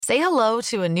Say hello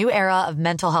to a new era of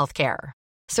mental health care.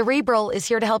 Cerebral is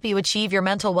here to help you achieve your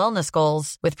mental wellness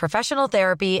goals with professional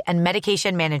therapy and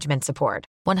medication management support.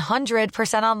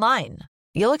 100% online.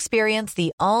 You'll experience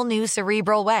the all-new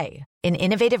Cerebral Way, an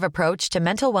innovative approach to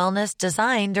mental wellness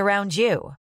designed around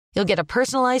you. You'll get a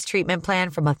personalized treatment plan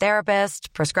from a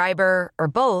therapist, prescriber, or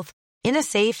both in a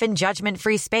safe and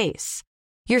judgment-free space.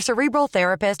 Your Cerebral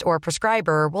therapist or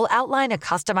prescriber will outline a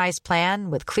customized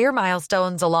plan with clear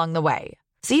milestones along the way,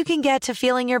 so you can get to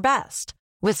feeling your best.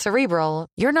 With Cerebral,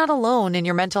 you're not alone in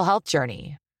your mental health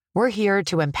journey. We're here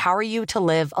to empower you to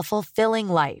live a fulfilling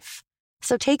life.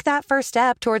 So take that first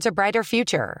step towards a brighter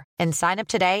future and sign up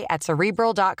today at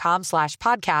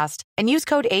Cerebral.com/podcast and use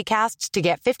code ACAST to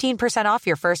get 15% off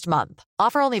your first month.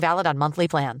 Offer only valid on monthly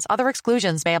plans. Other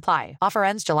exclusions may apply. Offer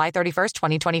ends July 31st,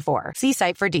 2024. See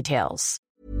site for details.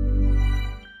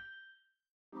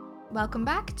 Welcome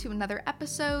back to another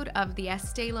episode of the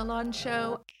Estée Lalonde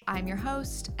Show. I'm your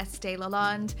host, Estée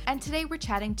Lalonde, and today we're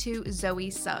chatting to Zoe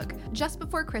Sugg. Just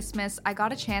before Christmas, I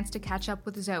got a chance to catch up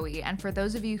with Zoe, and for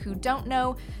those of you who don't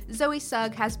know, Zoe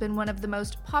Sugg has been one of the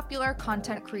most popular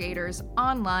content creators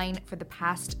online for the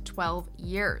past 12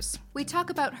 years. We talk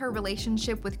about her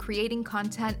relationship with creating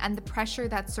content and the pressure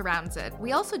that surrounds it.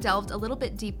 We also delved a little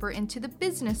bit deeper into the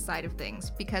business side of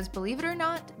things, because believe it or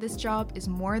not, this job is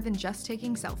more than just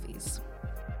taking selfies.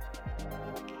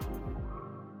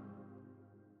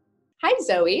 Hi,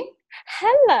 Zoe.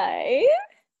 Hello.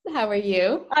 How are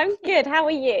you? I'm good. How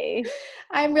are you?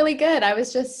 I'm really good. I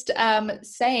was just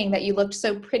saying that you looked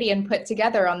so pretty and put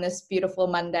together on this beautiful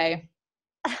Monday.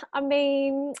 I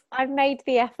mean, I've made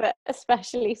the effort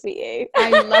especially for you.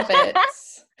 I love it.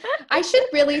 I should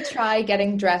really try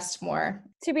getting dressed more.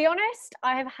 To be honest,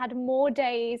 I have had more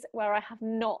days where I have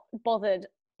not bothered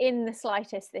in the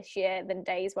slightest this year than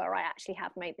days where I actually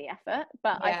have made the effort.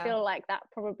 But yeah. I feel like that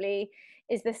probably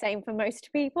is the same for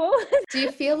most people. Do you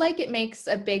feel like it makes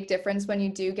a big difference when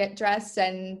you do get dressed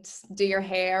and do your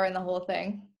hair and the whole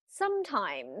thing?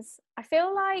 Sometimes. I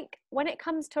feel like when it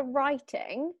comes to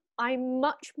writing, I'm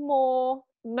much more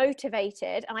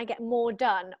motivated and I get more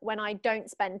done when I don't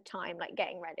spend time like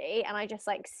getting ready and I just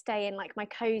like stay in like my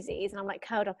cozies and I'm like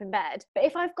curled up in bed. But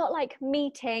if I've got like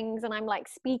meetings and I'm like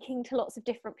speaking to lots of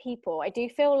different people, I do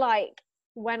feel like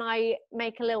when I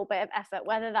make a little bit of effort,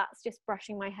 whether that's just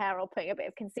brushing my hair or putting a bit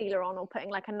of concealer on or putting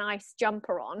like a nice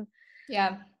jumper on.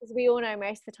 Yeah. Because we all know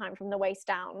most of the time from the waist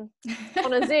down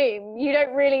on a Zoom, you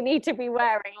don't really need to be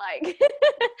wearing like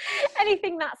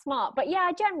anything that smart. But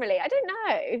yeah, generally, I don't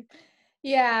know.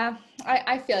 Yeah,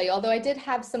 I feel you. Although I did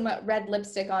have some red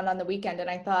lipstick on the weekend and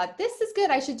I thought, this is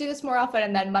good. I should do this more often.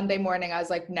 And then Monday morning, I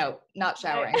was like, no, not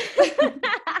showering.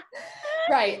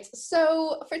 Right.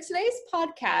 So for today's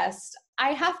podcast,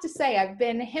 I have to say I've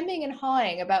been hemming and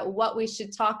hawing about what we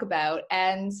should talk about.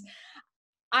 And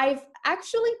I've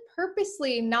actually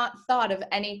purposely not thought of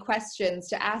any questions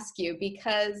to ask you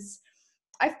because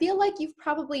I feel like you've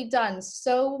probably done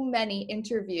so many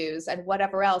interviews and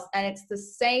whatever else, and it's the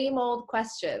same old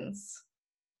questions.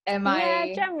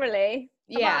 Yeah, generally.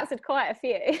 Yeah. I've answered quite a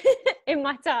few in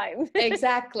my time.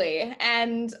 Exactly.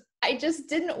 And I just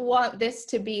didn't want this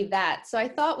to be that. So I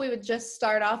thought we would just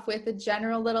start off with a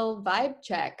general little vibe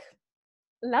check.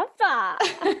 Love that.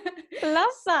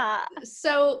 Love that.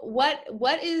 So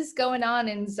what is going on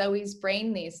in Zoe's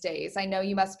brain these days? I know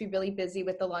you must be really busy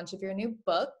with the launch of your new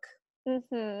book.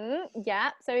 Yeah,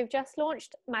 so we've just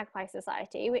launched Magpie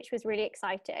Society, which was really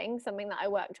exciting, something that I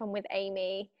worked on with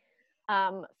Amy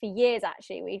for years.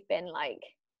 Actually, we've been like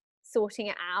sorting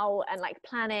it out and like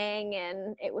planning,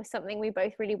 and it was something we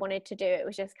both really wanted to do. It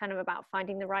was just kind of about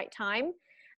finding the right time,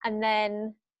 and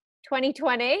then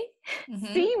 2020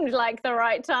 seemed like the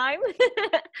right time.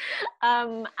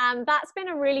 And that's been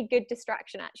a really good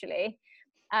distraction actually,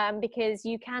 because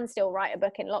you can still write a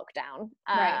book in lockdown.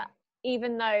 Right.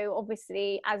 Even though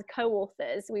obviously as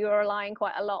co-authors, we were relying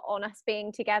quite a lot on us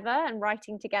being together and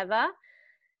writing together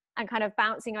and kind of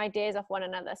bouncing ideas off one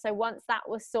another. So once that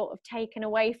was sort of taken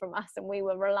away from us and we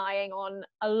were relying on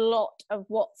a lot of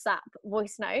WhatsApp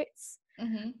voice notes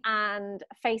and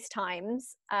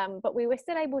FaceTimes, but we were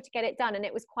still able to get it done. And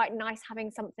it was quite nice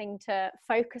having something to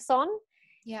focus on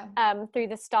through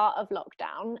the start of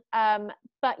lockdown.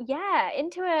 But yeah,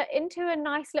 into a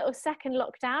nice little second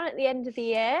lockdown at the end of the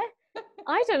year.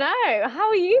 I don't know. How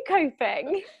are you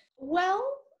coping? Well,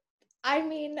 I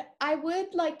mean, I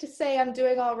would like to say I'm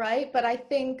doing all right, but I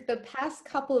think the past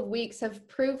couple of weeks have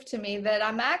proved to me that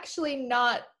I'm actually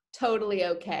not totally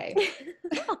okay.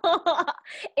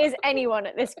 Is anyone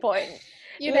at this point?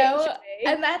 You know, Literally.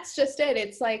 and that's just it.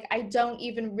 It's like, I don't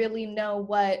even really know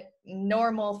what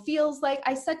normal feels like.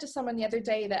 I said to someone the other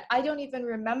day that I don't even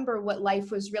remember what life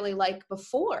was really like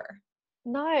before.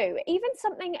 No, even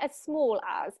something as small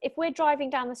as if we're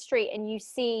driving down the street and you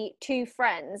see two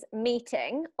friends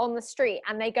meeting on the street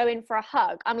and they go in for a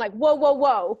hug. I'm like, whoa, whoa,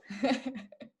 whoa.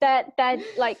 They're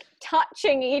like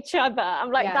touching each other.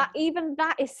 I'm like, Yeah.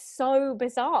 that is so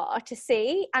bizarre to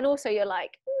see. And also you're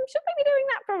like, should they be doing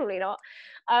that? Probably not.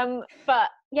 But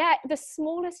yeah, the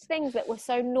smallest things that were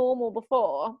so normal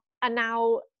before are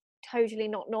now totally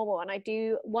not normal. And I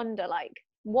do wonder, like,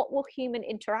 what will human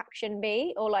interaction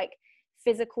be? Or like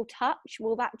physical touch?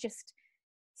 Will that just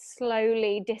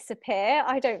slowly disappear?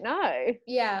 I don't know.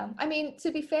 Yeah. I mean,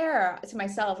 to be fair to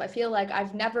myself, I feel like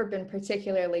I've never been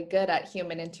particularly good at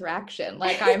human interaction.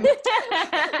 Like, I'm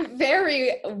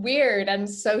very weird and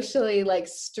socially like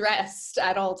stressed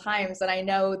at all times. And I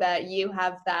know that you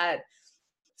have that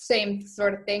same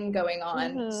sort of thing going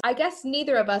on. Mm-hmm. I guess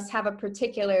neither of us have a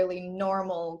particularly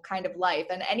normal kind of life,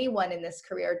 and anyone in this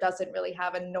career doesn't really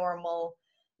have a normal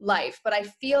life. But I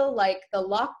feel like the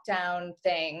lockdown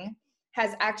thing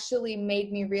has actually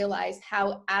made me realize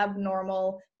how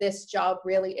abnormal this job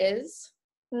really is.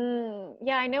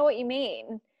 Yeah, I know what you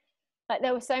mean. Like,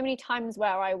 there were so many times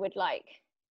where I would like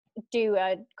do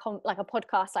a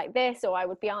podcast like this, or I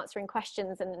would be answering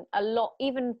questions, and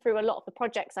even through a lot of the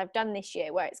projects I've done this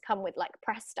year where it's come with like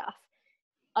press stuff,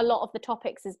 a lot of the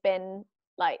topics has been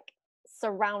like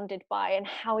surrounded by, and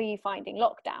how are you finding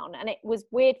lockdown? And it was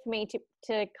weird for me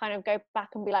to kind of go back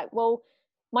and be like, well,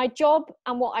 my job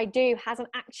and what I do hasn't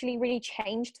actually really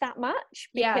changed that much,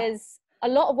 because a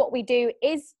lot of what we do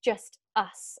is just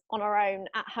us on our own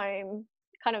at home,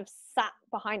 kind of sat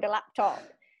behind a laptop.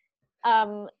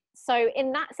 So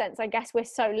in that sense, I guess we're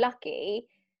so lucky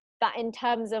that in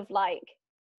terms of like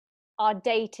our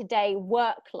day-to-day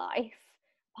work life,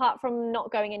 apart from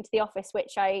not going into the office,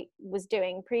 which I was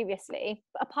doing previously,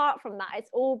 but apart from that, it's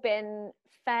all been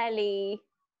fairly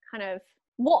kind of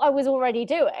what I was already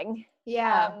doing.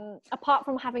 Yeah. Apart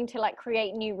from having to like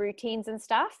create new routines and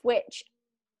stuff, which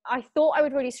I thought I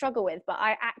would really struggle with, but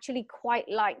I actually quite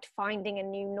liked finding a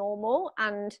new normal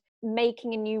and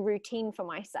making a new routine for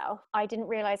myself. I didn't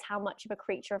realize how much of a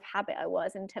creature of habit I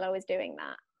was until I was doing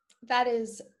that. That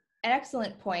is an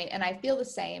excellent point, and I feel the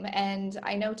same. And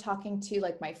I know, talking to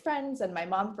like my friends and my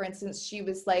mom, for instance, she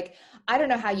was like, I don't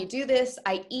know how you do this.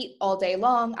 I eat all day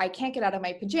long. I can't get out of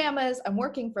my pajamas. I'm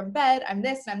working from bed. I'm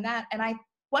this and I'm that. And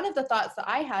one of the thoughts that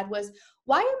I had was,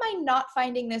 why am I not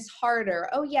finding this harder?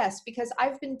 Oh yes, because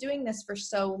I've been doing this for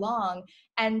so long.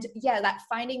 And yeah, that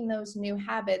finding those new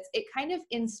habits, it kind of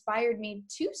inspired me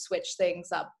to switch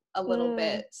things up a little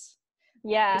bit.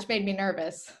 Yeah. Which made me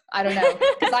nervous. I don't know,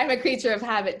 because I'm a creature of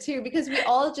habit too, because we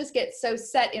all just get so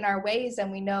set in our ways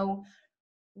and we know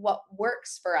what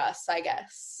works for us, I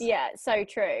guess. Yeah, so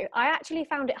true. I actually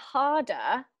found it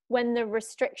harder when the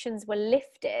restrictions were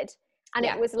lifted. And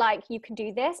it was like, you can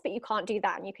do this, but you can't do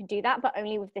that. And you can do that, but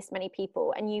only with this many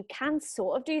people. And you can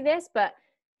sort of do this, but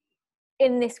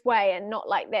in this way and not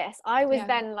like this. I was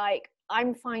then like,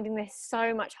 I'm finding this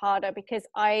so much harder, because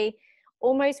I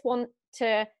almost want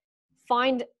to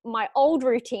find my old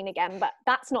routine again, but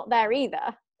that's not there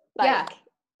either. Yeah,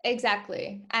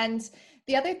 exactly. And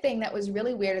the other thing that was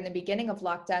really weird in the beginning of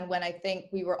lockdown, when I think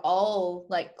we were all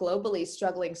like globally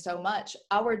struggling so much,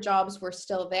 our jobs were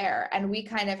still there, and we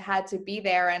kind of had to be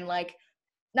there and like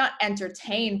not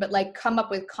entertain, but like come up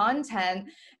with content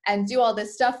and do all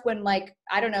this stuff, when like,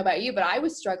 I don't know about you, but I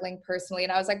was struggling personally,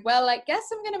 and I was like, well, I guess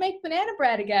I'm going to make banana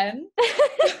bread again.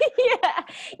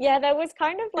 Yeah, there was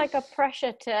kind of like a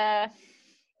pressure to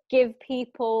give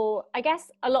people, I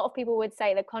guess a lot of people would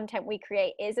say the content we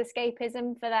create is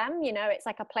escapism for them. You know, it's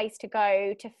like a place to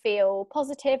go to feel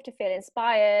positive, to feel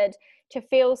inspired, to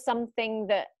feel something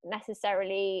that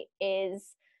necessarily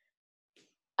is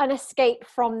an escape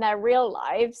from their real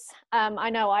lives. I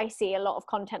know I see a lot of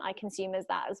content I consume as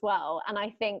that as well. And I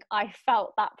think I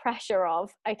felt that pressure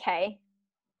of, okay,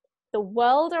 the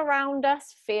world around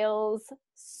us feels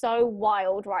so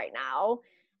wild right now,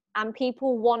 and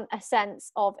people want a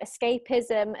sense of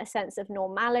escapism, a sense of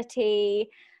normality,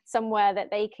 somewhere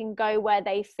that they can go where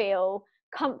they feel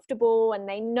comfortable and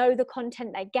they know the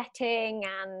content they're getting.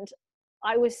 And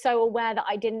I was so aware that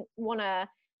I didn't want to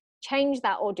change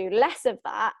that or do less of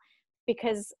that,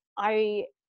 because I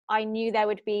knew there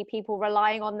would be people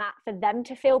relying on that for them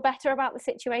to feel better about the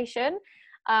situation.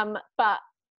 But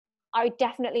I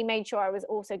definitely made sure I was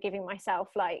also giving myself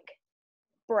like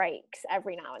breaks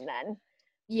every now and then.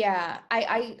 Yeah,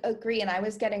 I agree. And I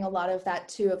was getting a lot of that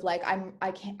too, of like,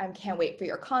 I can't wait for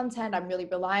your content. I'm really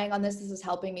relying on this. This is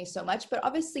helping me so much. But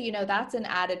obviously, you know, that's an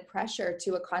added pressure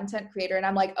to a content creator. And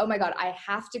I'm like, oh my God, I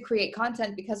have to create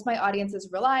content because my audience is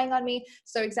relying on me.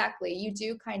 So exactly, you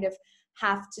do kind of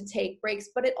have to take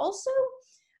breaks. But it also,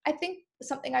 I think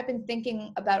something I've been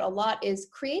thinking about a lot is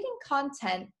creating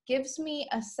content gives me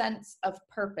a sense of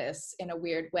purpose in a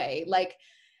weird way. Like,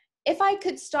 if I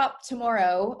could stop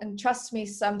tomorrow, and trust me,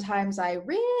 sometimes I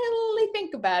really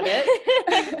think about it.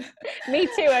 Me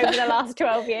too, over the last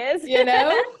 12 years. You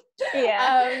know?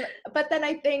 Yeah. But then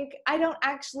I think I don't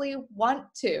actually want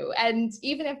to. And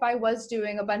even if I was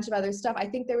doing a bunch of other stuff, I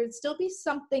think there would still be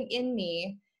something in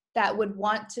me that would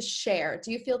want to share.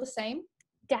 Do you feel the same?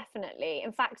 Definitely.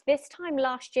 In fact, this time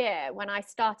last year when I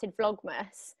started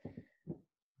Vlogmas,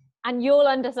 and you'll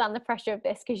understand the pressure of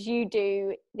this because you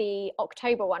do the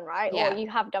October one, right? Yeah. Or you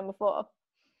have done before,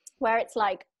 where it's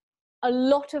like a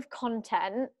lot of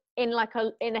content in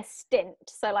a stint.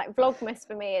 So like Vlogmas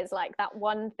for me is like that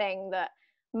one thing that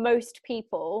most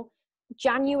people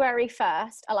January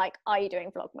 1st are like, are you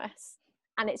doing Vlogmas?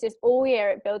 And it's just all year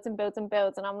it builds and builds and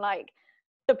builds. And I'm like,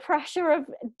 the pressure of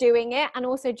doing it and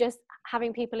also just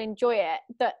having people enjoy it,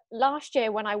 that last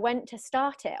year when I went to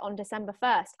start it on December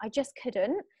 1st, I just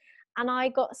couldn't. And I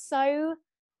got so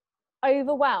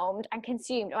overwhelmed and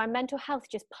consumed. My mental health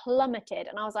just plummeted.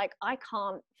 And I was like, I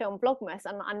can't film Vlogmas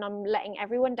and I'm letting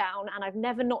everyone down. And I've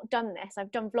never not done this.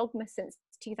 I've done Vlogmas since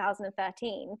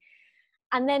 2013.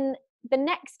 And then and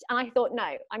I thought,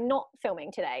 no, I'm not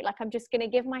filming today. Like, I'm just going to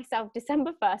give myself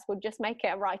December 1st. We'll just make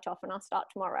it a write-off and I'll start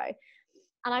tomorrow.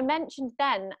 And I mentioned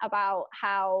then about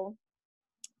how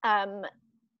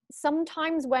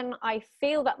sometimes when I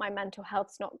feel that my mental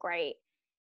health's not great,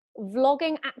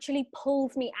 vlogging actually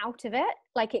pulls me out of it.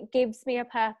 Like, it gives me a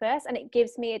purpose and it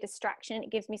gives me a distraction.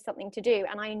 It gives me something to do.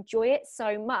 And I enjoy it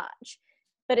so much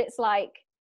that it's like,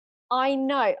 I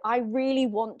know I really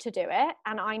want to do it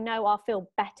and I know I'll feel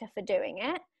better for doing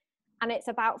it. And it's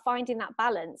about finding that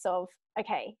balance of,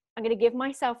 okay, I'm going to give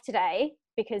myself today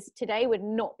because today would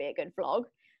not be a good vlog.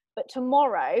 But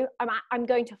tomorrow I'm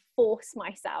going to force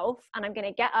myself and I'm going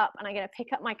to get up and I'm going to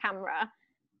pick up my camera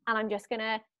and I'm just going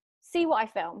to see what I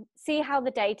film, see how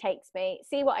the day takes me,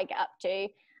 see what I get up to.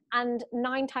 And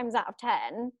 9 times out of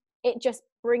 10, it just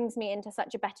brings me into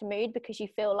such a better mood because you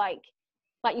feel like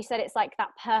you said, it's like that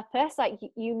purpose, like,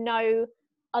 you know,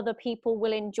 other people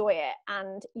will enjoy it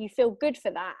and you feel good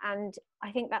for that. And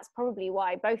I think that's probably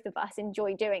why both of us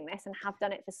enjoy doing this and have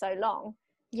done it for so long.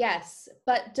 Yes,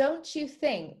 but don't you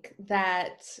think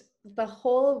that the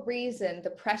whole reason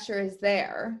the pressure is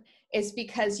there is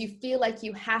because you feel like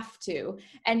you have to?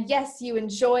 And yes, you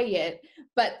enjoy it,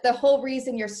 but the whole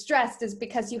reason you're stressed is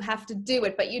because you have to do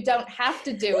it, but you don't have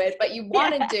to do it, but you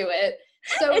want to do it.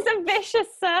 So it's a vicious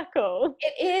circle.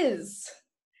 It is.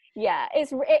 Yeah,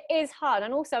 it is hard.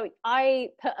 And also I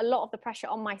put a lot of the pressure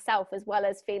on myself as well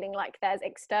as feeling like there's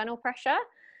external pressure.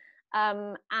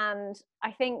 And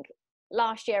I think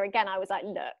last year, again, I was like,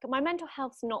 look, my mental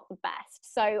health's not the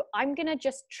best. So I'm going to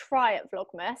just try at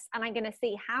Vlogmas and I'm going to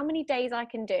see how many days I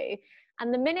can do.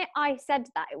 And the minute I said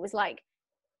that, it was like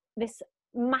this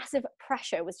massive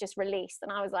pressure was just released.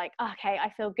 And I was like, okay, I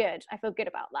feel good. I feel good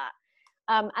about that.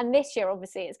 And this year,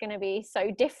 obviously, it's going to be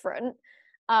so different.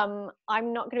 I'm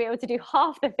not going to be able to do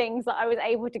half the things that I was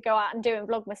able to go out and do in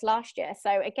Vlogmas last year.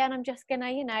 So again, I'm just going to,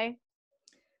 you know,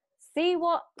 see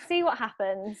what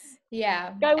happens.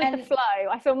 Yeah. Go with the flow.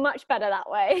 I feel much better that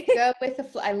way. Go with the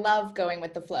flow. I love going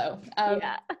with the flow.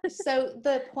 Yeah. So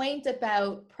the point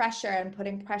about pressure and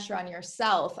putting pressure on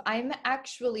yourself, I'm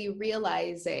actually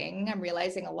realizing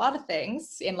a lot of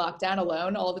things in lockdown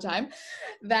alone all the time,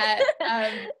 that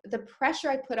the pressure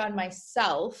I put on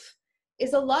myself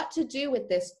is a lot to do with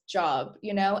this job,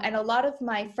 you know, and a lot of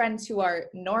my friends who are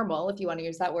normal, if you want to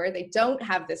use that word, they don't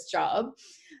have this job.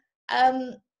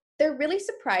 They're really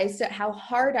surprised at how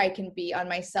hard I can be on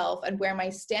myself and where my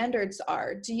standards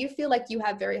are. Do you feel like you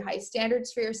have very high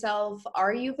standards for yourself?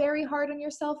 Are you very hard on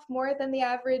yourself, more than the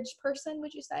average person,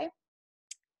 would you say?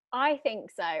 I think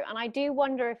so. And I do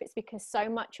wonder if it's because so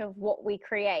much of what we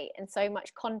create and so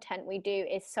much content we do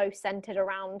is so centered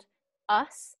around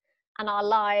us and our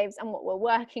lives and what we're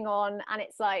working on. And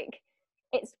it's like,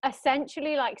 it's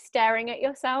essentially like staring at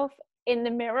yourself in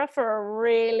the mirror for a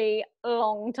really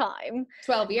long time.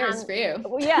 12 years for you.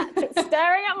 Yeah,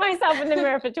 staring at myself in the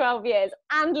mirror for 12 years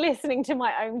and listening to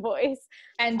my own voice.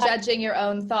 And judging your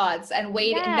own thoughts and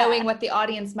knowing what the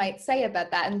audience might say about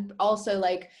that. And also,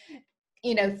 like,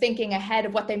 you know, thinking ahead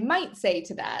of what they might say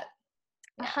to that.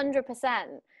 100%.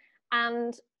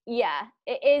 And yeah,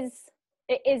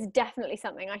 it is definitely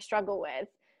something I struggle with.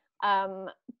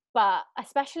 But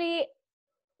especially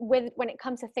when it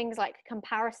comes to things like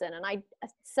comparison, and I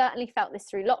certainly felt this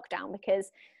through lockdown,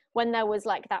 because when there was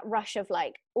like that rush of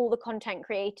like all the content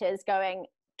creators going,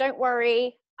 don't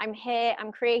worry, I'm here,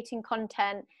 I'm creating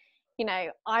content, you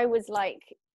know, I was like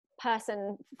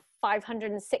person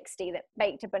 560 that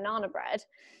baked a banana bread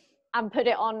and put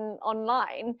it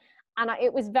online, and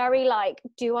it was very like,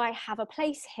 do I have a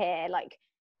place here? Like,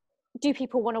 do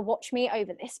people want to watch me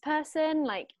over this person?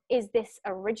 Like, is this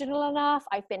original enough?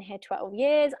 I've been here 12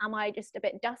 years. Am I just a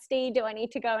bit dusty? Do I need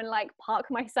to go and like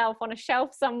park myself on a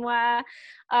shelf somewhere?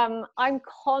 I'm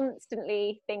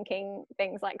constantly thinking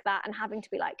things like that and having to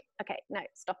be like, okay, no,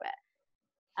 stop it.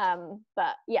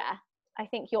 But yeah, I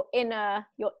think your inner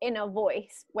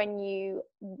voice when you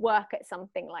work at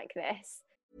something like this.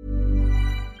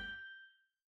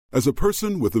 As a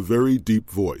person with a very deep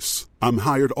voice, I'm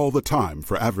hired all the time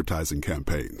for advertising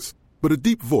campaigns. But a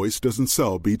deep voice doesn't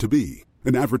sell B2B,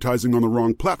 and advertising on the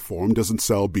wrong platform doesn't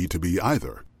sell B2B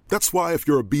either. That's why if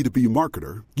you're a B2B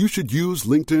marketer, you should use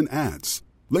LinkedIn ads.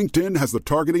 LinkedIn has the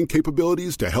targeting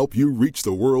capabilities to help you reach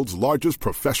the world's largest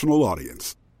professional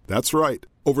audience. That's right,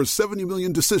 over 70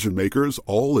 million decision makers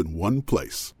all in one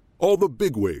place. All the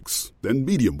big wigs, then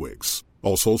medium wigs,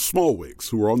 also small wigs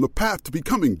who are on the path to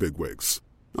becoming big wigs.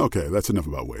 Okay, that's enough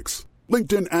about wigs.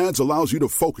 LinkedIn ads allows you to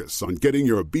focus on getting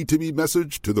your B2B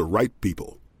message to the right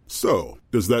people. So,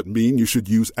 does that mean you should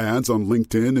use ads on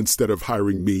LinkedIn instead of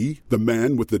hiring me, the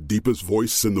man with the deepest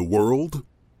voice in the world?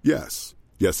 Yes.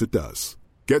 Yes, it does.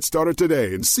 Get started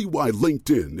today and see why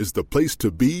LinkedIn is the place to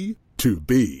be to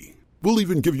be. We'll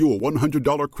even give you a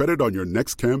 $100 credit on your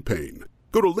next campaign.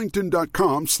 Go to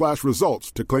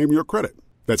linkedin.com/results to claim your credit.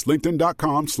 That's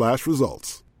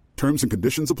linkedin.com/results. Terms and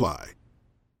conditions apply.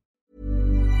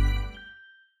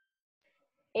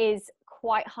 Is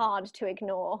quite hard to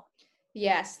ignore.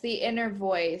 Yes, the inner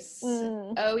voice.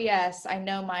 Oh yes, I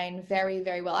know mine very,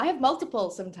 very well. I have multiple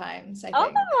sometimes, I think.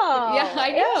 Oh, yeah,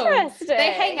 I know. interesting.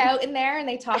 They hang out in there and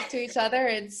they talk to each other.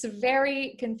 It's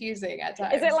very confusing at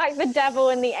times. Is it like the devil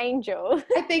and the angel?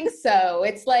 I think so.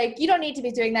 It's like, you don't need to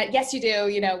be doing that. Yes, you do,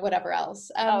 you know, whatever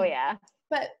else. Oh yeah.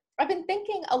 But I've been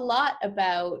thinking a lot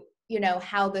about, you know,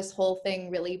 how this whole thing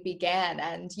really began,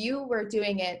 and you were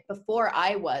doing it before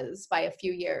I was by a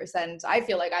few years, and I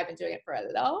feel like I've been doing it for a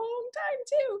long time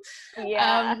too.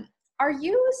 Yeah. Are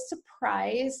you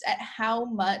surprised at how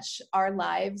much our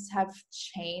lives have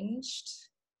changed?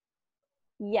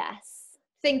 Yes.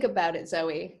 Think about it,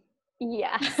 Zoe.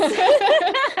 Yes.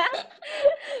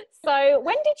 So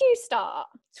when did you start?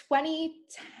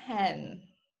 2010.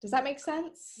 Does that make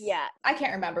sense? Yeah. I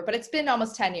can't remember, but it's been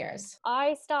almost 10 years.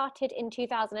 I started in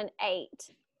 2008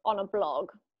 on a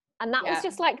blog. And that Yeah. was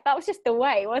just like, that was just the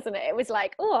way, wasn't it? It was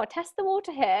like, oh, I'll test the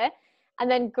water here, and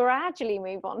then gradually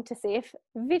move on to see if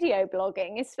video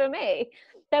blogging is for me.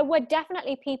 There were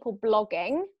definitely people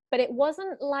blogging, but it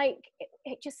wasn't like,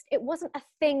 it wasn't a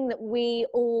thing that we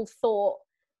all thought,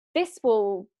 this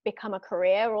will become a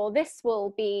career, or this will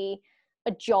be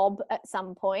a job at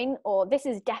some point, or this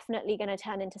is definitely going to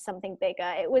turn into something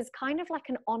bigger. It was kind of like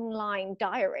an online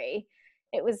diary.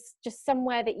 It was just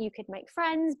somewhere that you could make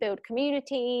friends, build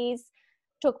communities,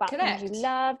 talk about things you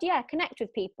loved. Yeah, connect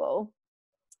with people.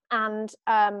 And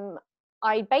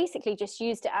I basically just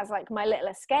used it as like my little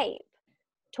escape.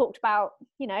 Talked about,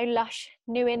 you know,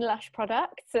 new in Lush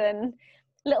products and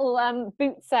little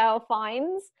boot sale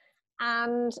finds.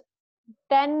 And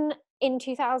then in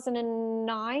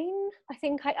 2009, I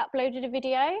think I uploaded a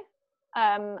video,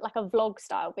 like a vlog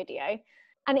style video.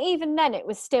 And even then it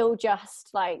was still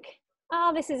just like,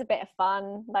 oh, this is a bit of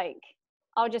fun. Like,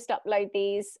 I'll just upload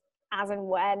these as and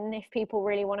when, if people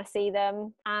really want to see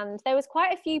them. And there was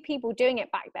quite a few people doing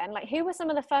it back then. Like, who were some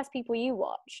of the first people you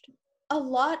watched? A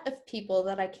lot of people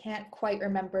that I can't quite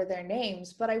remember their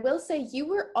names, but I will say you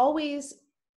were always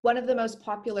one of the most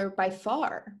popular by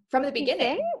far from the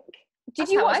beginning. You think? Did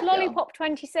you watch Lollipop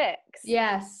 26?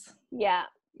 Yes. Yeah.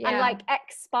 And like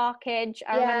X Sparkage,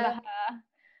 I remember her.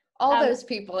 All those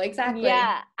people, exactly.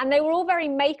 Yeah, and they were all very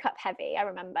makeup heavy, I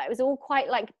remember. It was all quite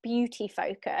like beauty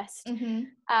focused. Mm-hmm.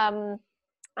 And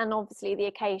obviously the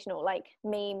occasional like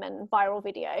meme and viral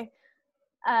video.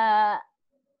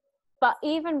 But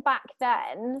even back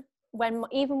then, when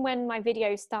my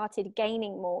videos started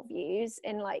gaining more views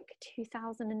in like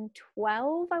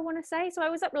 2012, I want to say. So I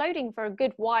was uploading for a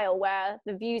good while where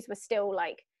the views were still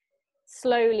like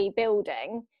slowly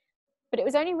building. But it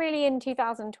was only really in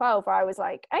 2012 where I was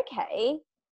like, okay,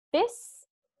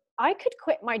 I could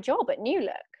quit my job at New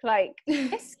Look. Like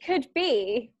this could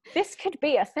be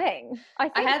a thing. I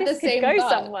think I had this the could same go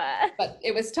thought, somewhere. but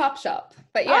it was Topshop.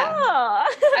 But yeah,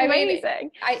 I mean,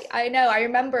 amazing. I know. I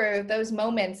remember those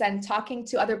moments and talking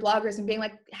to other bloggers and being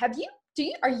like, are you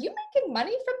making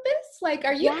money from this? Like,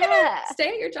 are you gonna stay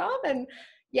at your job? And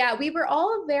yeah, we were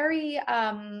all very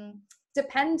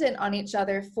dependent on each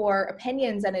other for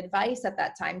opinions and advice at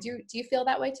that time. Do you feel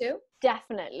that way too?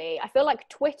 Definitely. I feel like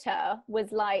Twitter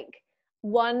was like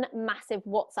one massive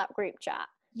WhatsApp group chat.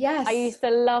 Yes. I used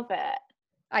to love it.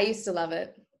 I used to love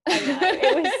it. I know.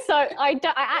 It was so, I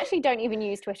actually don't even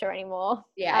use Twitter anymore.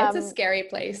 Yeah, it's a scary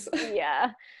place.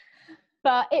 Yeah.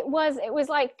 But it was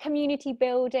like community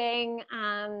building,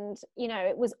 and, you know,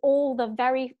 it was all that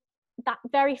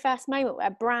very first moment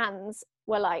where brands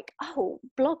were like, oh,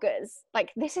 bloggers,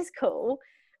 like this is cool.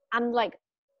 And like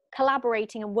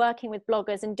collaborating and working with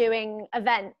bloggers and doing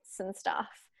events and stuff.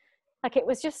 Like it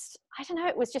was just, I don't know,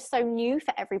 it was just so new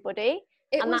for everybody.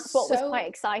 And that's what was quite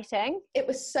exciting. It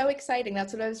was so exciting.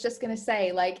 That's what I was just going to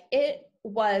say. Like I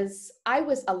was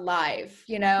alive,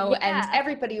 you know, and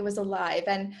everybody was alive.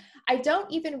 And I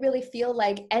don't even really feel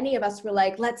like any of us were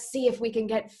like, let's see if we can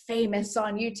get famous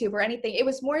on YouTube or anything. It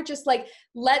was more just like,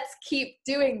 let's keep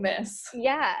doing this.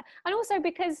 Yeah. And also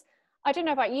because, I don't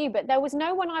know about you, but there was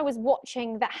no one I was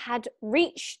watching that had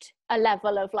reached a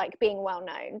level of like being well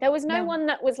known. There was no one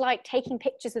that was like taking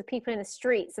pictures with people in the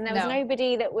streets, and there was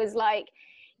nobody that was like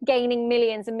gaining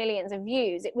millions and millions of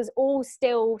views. It was all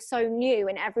still so new,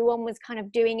 and everyone was kind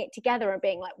of doing it together and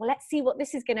being like, well, let's see what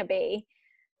this is going to be,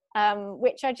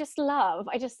 which I just love.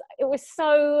 It was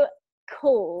so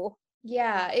cool.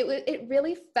 Yeah, it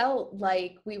really felt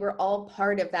like we were all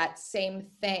part of that same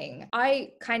thing.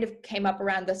 I kind of came up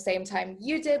around the same time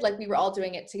you did, like we were all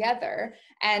doing it together.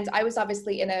 And I was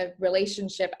obviously in a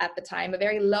relationship at the time, a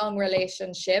very long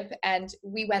relationship, and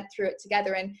we went through it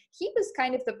together. And he was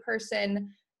kind of the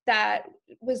person that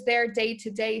was there day to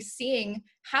day, seeing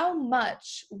how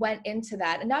much went into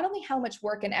that. And not only how much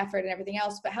work and effort and everything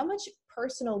else, but how much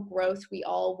personal growth we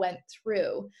all went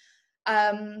through.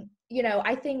 You know,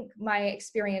 I think my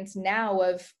experience now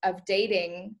of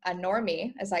dating a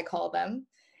normie, as I call them.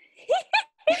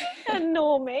 A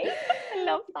normie. I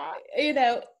love that. You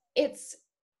know,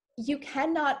 you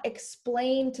cannot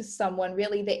explain to someone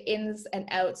really the ins and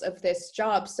outs of this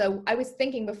job. So I was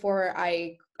thinking before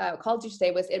I called you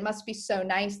today, it must be so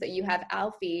nice that you have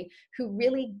Alfie who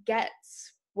really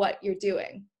gets what you're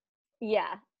doing.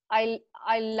 Yeah, I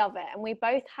love it. And we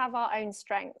both have our own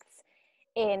strengths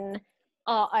in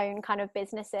our own kind of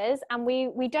businesses, and we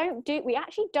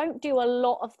actually don't do a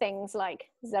lot of things like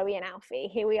Zoe and Alfie.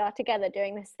 Here we are together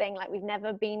doing this thing. Like we've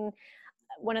never been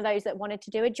one of those that wanted to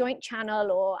do a joint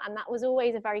channel, and that was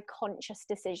always a very conscious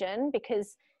decision,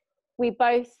 because we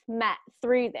both met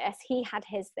through this. He had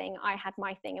his thing, I had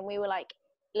my thing, and we were like,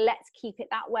 let's keep it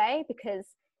that way because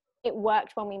it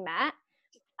worked when we met.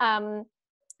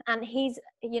 And he's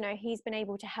been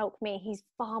able to help me. He's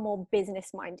far more business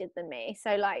minded than me.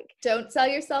 So like, don't sell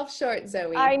yourself short,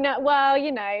 Zoe. I know. Well,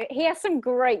 you know, he has some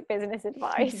great business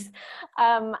advice.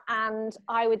 And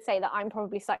I would say that I'm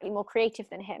probably slightly more creative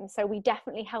than him. So we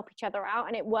definitely help each other out,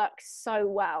 and it works so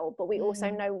well. But we also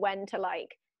know when to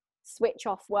like switch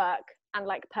off work and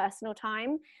like personal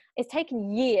time. It's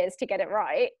taken years to get it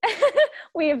right.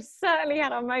 We have certainly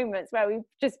had our moments where we've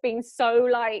just been so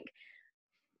like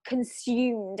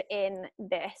consumed in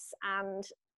this, and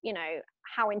you know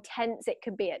how intense it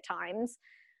could be at times,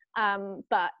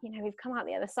 but you know we've come out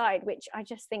the other side, which I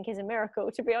just think is a miracle,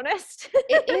 to be honest.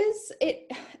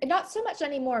 it not so much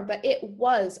anymore, but it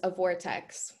was a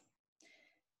vortex.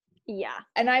 Yeah,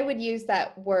 and I would use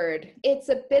that word. It's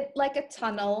a bit like a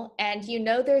tunnel, and you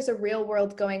know there's a real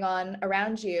world going on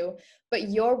around you, but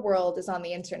your world is on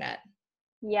the internet.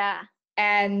 Yeah.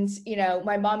 And, you know,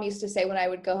 my mom used to say when I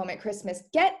would go home at Christmas,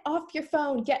 get off your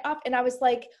phone, get off. And I was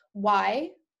like,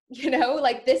 why? You know,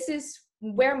 like this is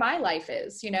where my life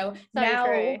is, you know. So now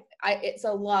it's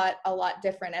a lot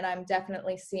different. And I'm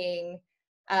definitely seeing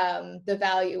the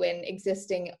value in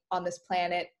existing on this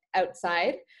planet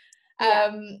outside.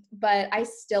 Yeah. But I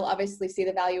still obviously see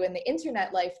the value in the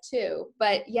internet life too.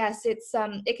 But yes, it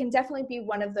can definitely be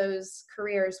one of those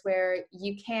careers where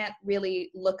you can't really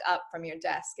look up from your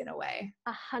desk in a way.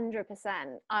 100%.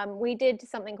 We did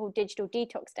something called Digital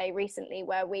Detox Day recently,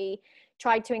 where we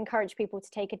tried to encourage people to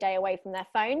take a day away from their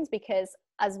phones, because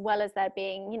as well as there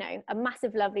being, you know, a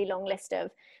massive, lovely long list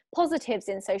of positives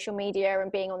in social media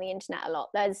and being on the internet a lot,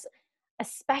 there's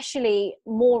especially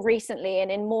more recently and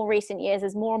in more recent years,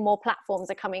 as more and more platforms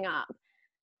are coming up,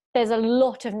 there's a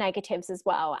lot of negatives as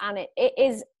well. And it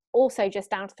is also just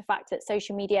down to the fact that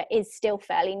social media is still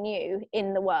fairly new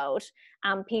in the world,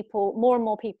 and more and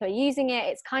more people are using it.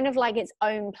 It's kind of like its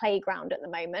own playground at the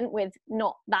moment with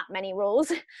not that many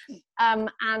rules.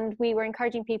 And we were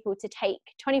encouraging people to take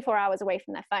 24 hours away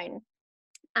from their phone,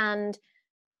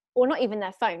 or not even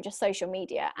their phone, just social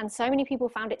media. And so many people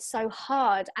found it so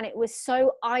hard, and it was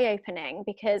so eye-opening,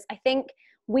 because I think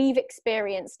we've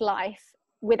experienced life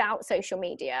without social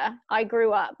media. I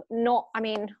grew up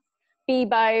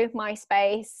Bebo,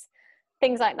 MySpace,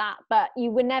 things like that, but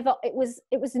it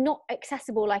was not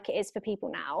accessible like it is for people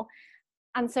now.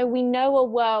 And so we know a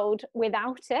world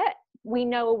without it, we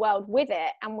know a world with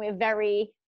it, and we're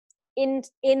very in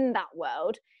that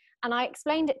world. And I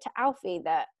explained it to Alfie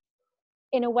that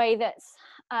in a way that's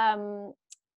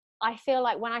I feel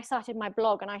like when I started my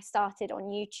blog and I started on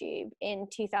YouTube in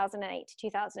 2008 to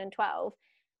 2012,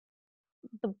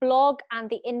 the blog and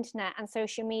the internet and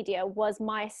social media was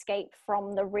my escape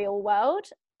from the real world.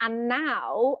 And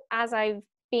now, as I've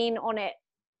been on it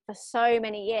for so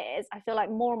many years, I feel like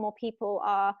more and more people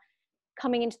are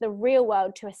coming into the real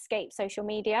world to escape social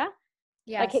media.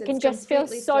 Yes, like it can just feel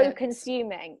so flipped.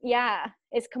 Consuming. Yeah,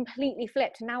 it's completely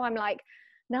flipped. And now I'm like,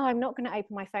 no, I'm not going to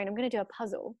open my phone. I'm going to do a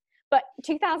puzzle. But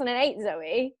 2008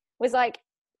 Zoe was like,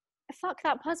 fuck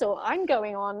that puzzle. I'm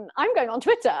going on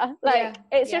Twitter. Like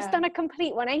it's just done a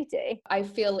complete 180. I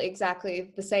feel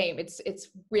exactly the same. It's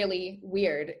really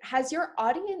weird. Has your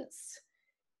audience,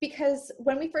 because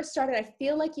when we first started, I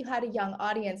feel like you had a young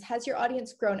audience. Has your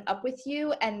audience grown up with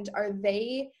you, and are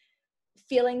they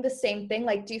feeling the same thing?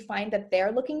 Like, do you find that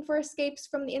they're looking for escapes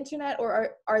from the internet,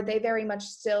 or are they very much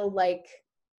still like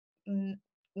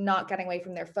not getting away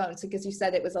from their phones? Because you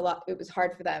said it was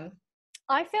hard for them.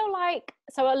 I feel like,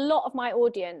 so a lot of my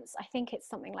audience, I think it's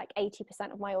something like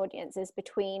 80% of my audience is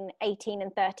between 18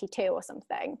 and 32 or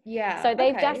something. Yeah. So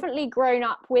they've definitely grown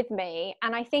up with me.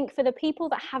 And I think for the people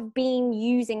that have been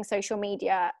using social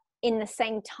media in the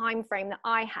same time frame that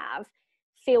I have,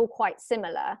 feel quite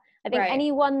similar. I think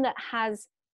anyone that has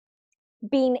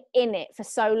been in it for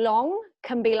so long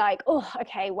can be like, oh,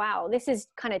 okay, wow, this has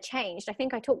kind of changed. I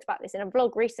think I talked about this in a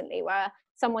vlog recently where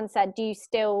someone said, do you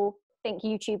still think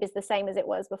YouTube is the same as it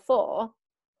was before?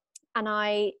 And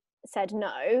I said,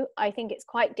 no, I think it's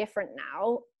quite different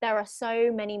now. There are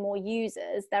so many more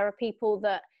users. There are people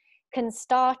that can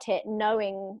start it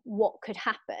knowing what could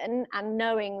happen and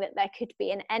knowing that there could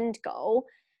be an end goal,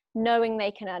 knowing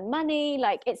they can earn money.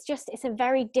 Like it's a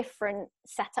very different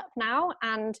setup now.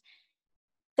 And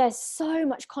there's so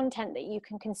much content that you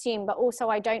can consume, but also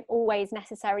I don't always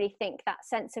necessarily think that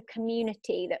sense of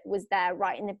community that was there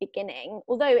right in the beginning,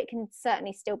 although it can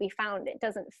certainly still be found, it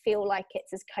doesn't feel like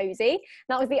it's as cozy.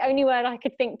 That was the only word I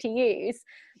could think to use.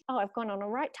 Oh, I've gone on a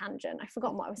right tangent. I've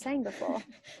forgotten what I was saying before.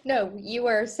 No, you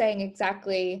were saying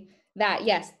exactly that.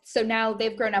 Yes. So now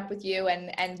they've grown up with you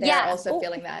and they're also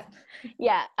feeling that.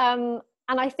 Yeah.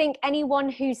 And I think anyone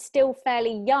who's still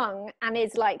fairly young and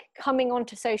is like coming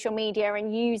onto social media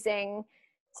and using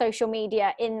social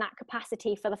media in that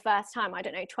capacity for the first time, I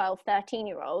don't know, 12,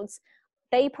 13-year-olds,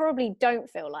 they probably don't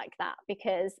feel like that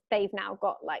because they've now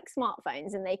got like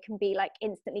smartphones and they can be like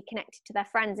instantly connected to their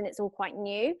friends and it's all quite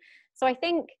new. So I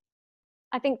think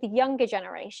the younger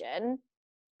generation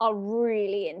are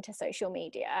really into social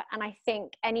media. And I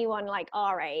think anyone like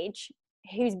our age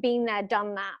who's been there,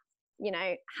 done that, you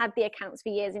know, had the accounts for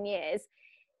years and years,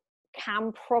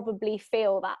 can probably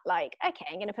feel that like, okay,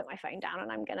 I'm going to put my phone down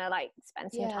and I'm going to like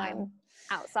spend some time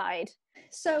outside.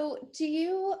 So do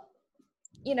you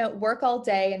work all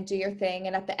day and do your thing,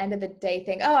 and at the end of the day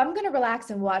think, oh, I'm going to relax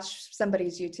and watch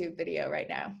somebody's YouTube video right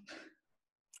now?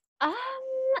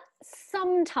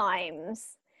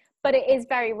 Sometimes, but it is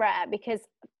very rare because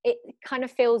it kind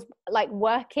of feels like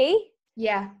worky.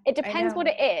 Yeah. It depends what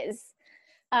it is.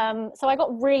 So I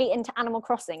got really into Animal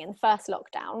Crossing in the first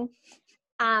lockdown,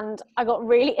 and I got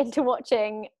really into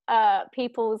watching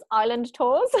people's island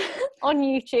tours on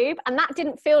YouTube, and that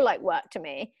didn't feel like work to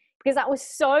me because that was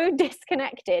so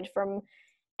disconnected from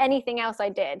anything else I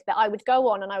did, that I would go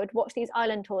on and I would watch these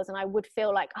island tours and I would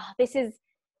feel like, oh,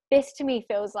 this to me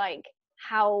feels like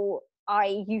how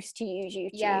I used to use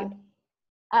YouTube.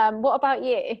 Yeah. What about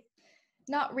you?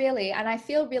 Not really. And I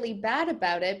feel really bad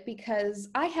about it because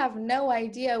I have no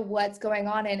idea what's going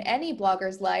on in any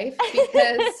blogger's life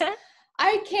because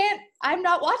I'm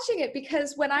not watching it,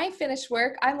 because when I finish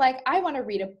work, I'm like, I want to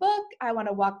read a book. I want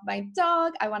to walk my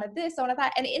dog. I want to this, I want to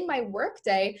that. And in my work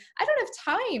day, I don't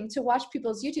have time to watch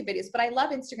people's YouTube videos, but I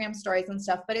love Instagram stories and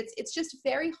stuff, but it's just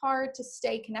very hard to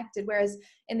stay connected. Whereas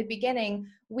in the beginning,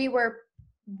 we were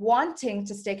wanting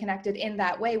to stay connected in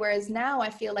that way. Whereas now I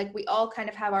feel like we all kind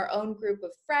of have our own group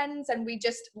of friends and we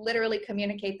just literally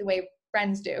communicate the way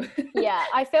friends do. Yeah,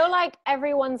 I feel like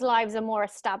everyone's lives are more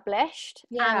established.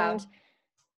 Yeah. And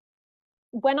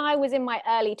when I was in my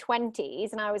early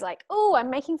 20s and I was like, oh, I'm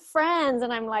making friends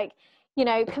and I'm like, you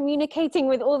know, communicating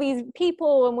with all these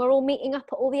people and we're all meeting up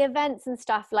at all the events and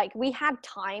stuff, like we had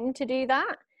time to do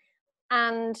that.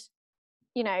 And,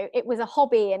 you know, it was a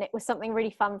hobby and it was something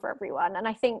really fun for everyone. And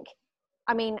I think,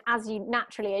 I mean, as you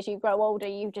grow older,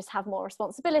 you just have more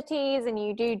responsibilities and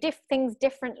you do things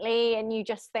differently. And you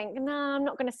just think, no, I'm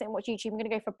not going to sit and watch YouTube. I'm going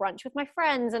to go for brunch with my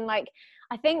friends. And like,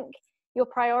 I think your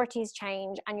priorities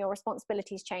change and your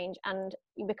responsibilities change and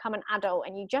you become an adult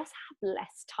and you just have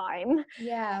less time.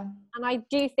 Yeah. And I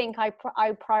do think I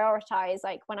prioritize,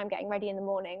 like when I'm getting ready in the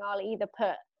morning, I'll either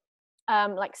put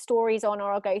like stories on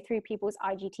or I'll go through people's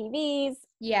IGTVs.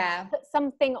 Yeah. Put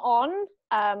something on.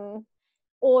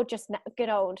 Or just good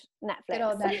old Netflix. Good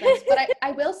old Netflix. But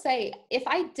I will say, if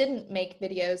I didn't make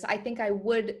videos, I think I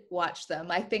would watch them.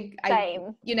 I think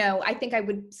Same. I think I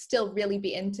would still really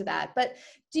be into that. But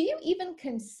do you even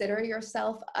consider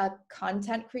yourself a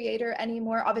content creator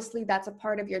anymore? Obviously, that's a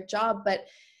part of your job. But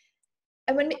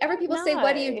and whenever people say,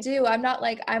 what do you do? I'm not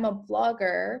like, I'm a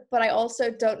blogger, but I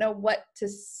also don't know what to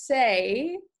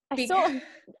say.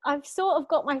 I've sort of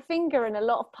got my finger in a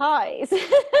lot of pies.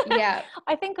 Yeah.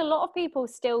 I think a lot of people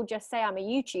still just say I'm a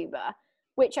YouTuber,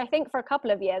 which I think for a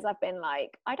couple of years I've been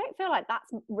like, I don't feel like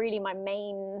that's really my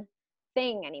main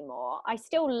thing anymore. I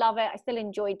still love it. I still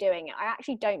enjoy doing it. I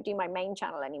actually don't do my main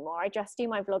channel anymore. I just do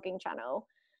my vlogging channel.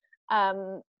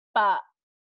 But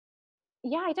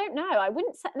yeah, I don't know. I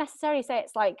wouldn't necessarily say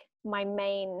it's like my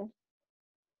main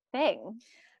thing.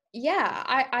 Yeah,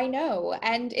 I know.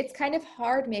 And it's kind of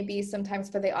hard maybe sometimes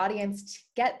for the audience to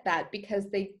get that because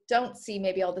they don't see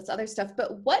maybe all this other stuff.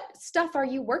 But what stuff are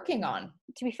you working on?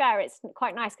 To be fair, it's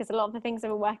quite nice because a lot of the things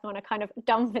that we're working on are kind of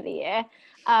done for the year.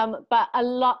 But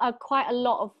quite a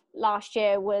lot of last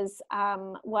year was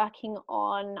working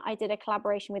on, I did a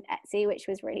collaboration with Etsy, which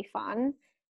was really fun.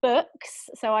 Books.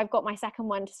 So I've got my second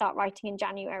one to start writing in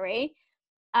January.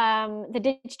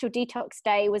 The Digital Detox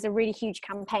Day was a really huge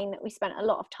campaign that we spent a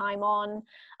lot of time on.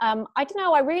 I don't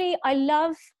know, I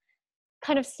love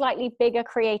kind of slightly bigger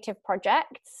creative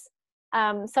projects,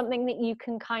 something that you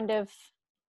can kind of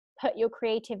put your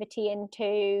creativity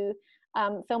into,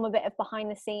 film a bit of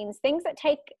behind the scenes, things that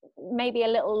take maybe a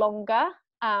little longer,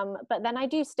 but then I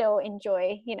do still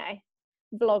enjoy, you know,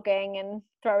 vlogging and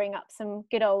throwing up some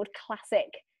good old classic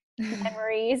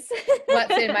memories.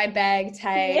 What's in my bag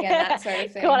tag and that sort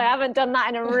of thing. God, I haven't done that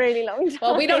in a really long time.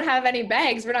 Well, we don't have any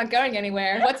bags. We're not going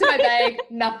anywhere. What's in my bag?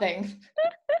 Nothing.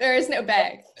 There is no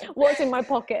bag. What's in my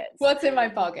pockets? What's in my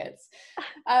pockets?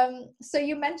 So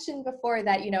you mentioned before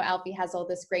that, you know, Alfie has all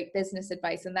this great business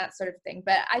advice and that sort of thing.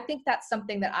 But I think that's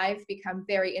something that I've become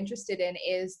very interested in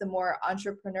is the more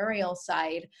entrepreneurial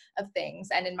side of things.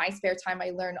 And in my spare time,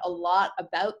 I learn a lot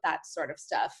about that sort of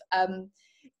stuff.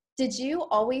 Did you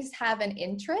always have an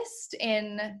interest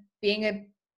in being a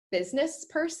business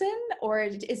person, or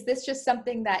is this just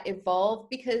something that evolved?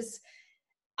 Because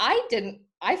I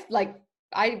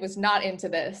was not into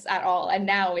this at all. And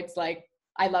now it's like,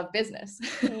 I love business.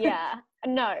 Yeah,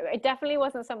 no, it definitely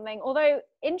wasn't something, although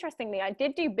interestingly, I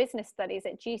did do business studies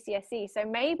at GCSE. So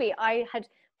maybe I had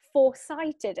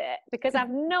foresighted it because I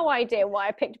have no idea why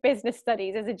I picked business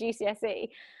studies as a GCSE.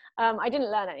 I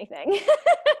didn't learn anything.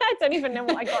 I don't even know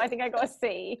what I got. I think I got a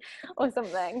C or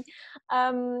something.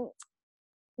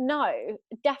 No,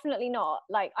 definitely not.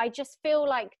 Like, I just feel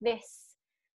like this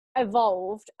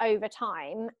evolved over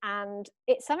time, and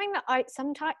it's something that I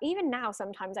sometimes, even now,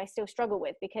 sometimes I still struggle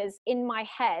with, because in my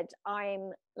head,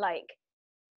 I'm like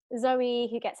Zoe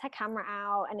who gets her camera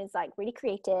out and is like really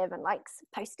creative and likes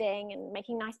posting and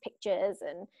making nice pictures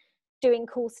and doing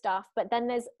cool stuff. But then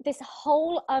there's this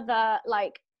whole other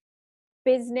like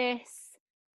business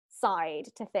side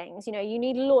to things. You know, you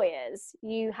need lawyers,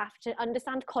 you have to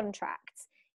understand contracts,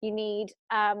 you need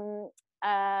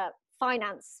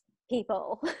finance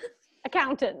people,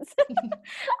 accountants.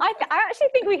 I actually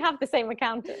think we have the same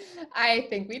accountant. I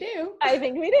think we do.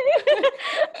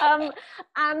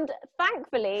 And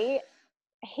thankfully,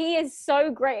 he is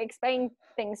so great at explaining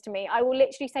things to me. I will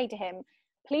literally say to him,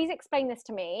 please explain this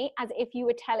to me as if you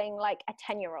were telling like a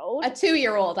 10-year-old. A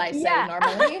 2-year-old, I say, yeah.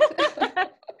 Normally.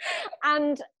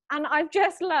 And I've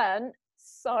just learned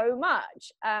so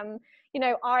much. You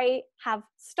know, I have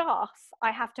staff,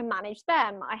 I have to manage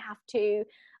them, I have to,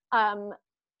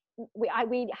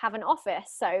 we have an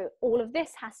office, so all of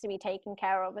this has to be taken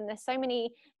care of, and there's so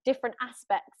many different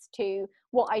aspects to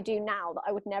what I do now that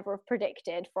I would never have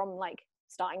predicted from like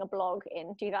starting a blog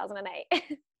in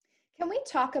 2008. Can we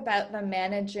talk about the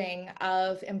managing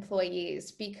of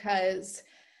employees? Because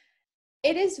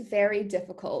it is very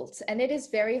difficult and it is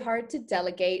very hard to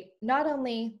delegate, not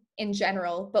only in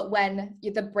general, but when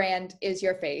the brand is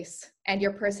your face and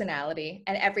your personality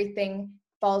and everything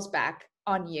falls back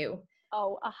on you.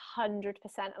 Oh, 100%.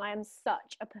 And I am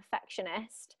such a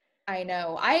perfectionist. I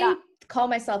know. I call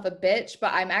myself a bitch,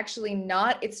 but I'm actually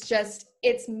not.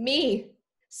 It's me.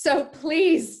 So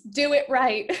please do it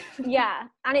right. Yeah.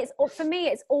 And for me,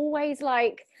 it's always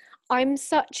like, I'm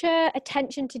such a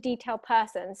attention to detail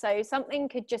person. So something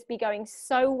could just be going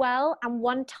so well and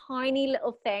one tiny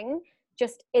little thing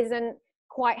just isn't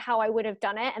quite how I would have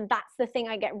done it. And that's the thing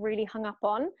I get really hung up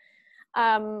on.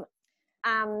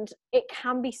 And it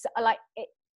can be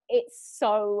it's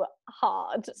so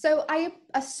hard. So I'm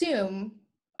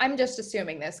just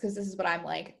assuming this because this is what I'm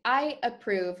like. I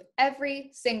approve every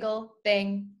single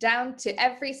thing down to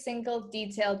every single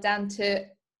detail, down to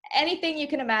anything you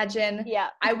can imagine. Yeah.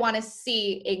 I want to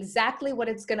see exactly what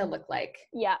it's going to look like.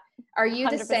 Yeah. Are you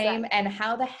 100%. the same? And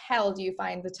how the hell do you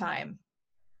find the time?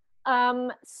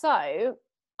 So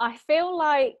I feel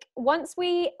like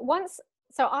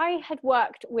so I had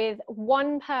worked with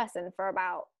one person for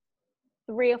about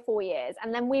 3 or 4 years.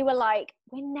 And then we were like,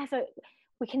 we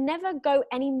can never go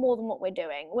any more than what we're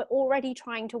doing. We're already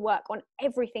trying to work on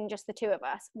everything, just the two of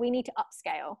us. We need to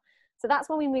upscale. So that's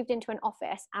when we moved into an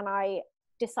office and I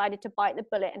decided to bite the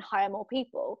bullet and hire more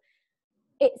people.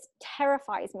 It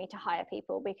terrifies me to hire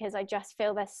people because I just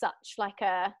feel there's such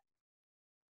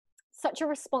a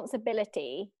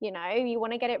responsibility, you know. You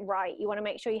want to get it right, you want to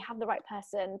make sure you have the right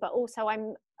person, but also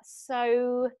I'm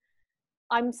so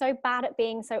bad at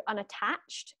being so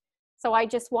unattached, so I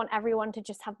just want everyone to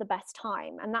just have the best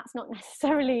time, and that's not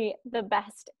necessarily the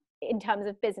best in terms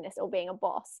of business or being a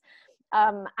boss.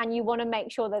 And you want to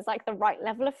make sure there's like the right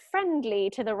level of friendly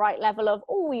to the right level of,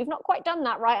 oh, you've not quite done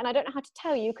that right and I don't know how to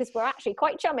tell you because we're actually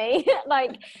quite chummy.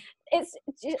 Like, it's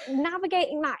just,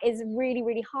 navigating that is really,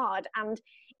 really hard. And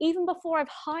even before I've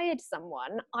hired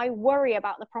someone, I worry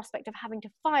about the prospect of having to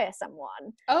fire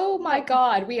someone. Oh my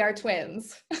God, we are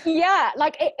twins. Yeah,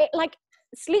 like like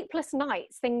sleepless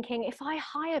nights thinking, if I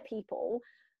hire people,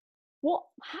 what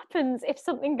happens if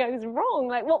something goes wrong?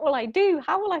 Like, what will I do?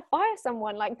 How will I fire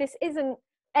someone? Like, this isn't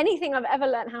anything I've ever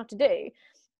learned how to do.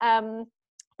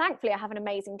 Thankfully, I have an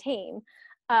amazing team.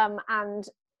 And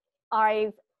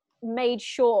I've made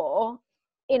sure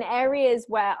in areas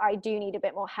where I do need a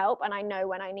bit more help, and I know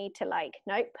when I need to, like,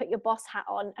 nope, put your boss hat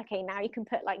on. Okay, now you can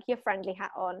put like your friendly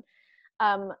hat on.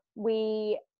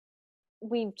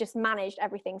 We've just managed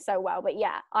everything so well. But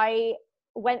yeah, I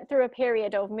went through a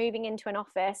period of moving into an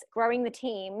office, growing the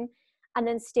team, and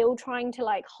then still trying to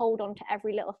like hold on to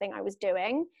every little thing I was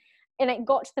doing. And it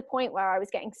got to the point where I was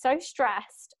getting so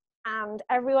stressed and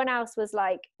everyone else was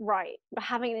like, right, we're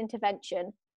having an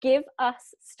intervention, give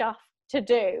us stuff to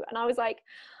do. And I was like,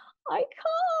 I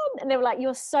can't. And they were like,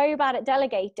 you're so bad at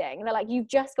delegating. And they're like, you've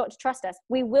just got to trust us.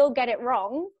 We will get it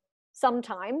wrong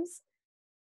sometimes,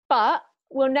 but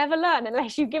we'll never learn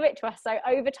unless you give it to us. So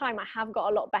over time, I have got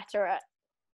a lot better at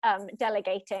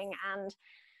delegating and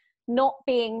not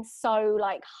being so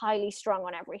like highly strung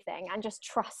on everything, and just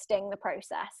trusting the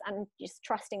process and just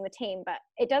trusting the team. But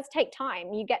it does take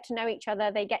time. You get to know each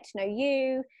other, they get to know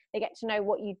you, they get to know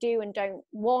what you do and don't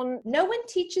want. No one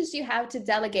teaches you how to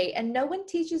delegate, and no one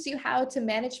teaches you how to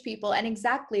manage people. And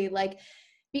exactly, like,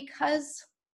 because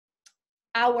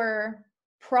our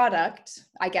product,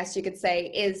 I guess you could say,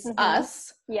 is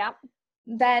us. Yeah.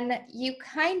 Then you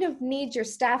kind of need your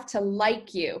staff to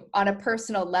like you on a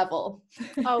personal level.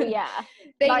 Oh yeah.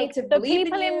 They like, need to the believe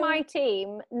people in my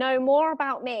team know more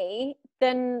about me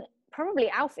than probably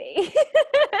Alfie.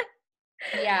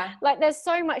 Yeah. Like, there's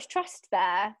so much trust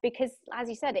there because, as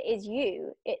you said, it is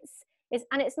you.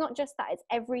 And it's not just that, it's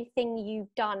everything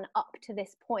you've done up to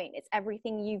this point. It's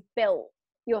everything you've built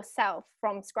yourself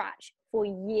from scratch for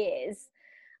years.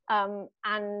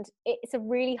 And it's a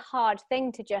really hard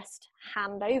thing to just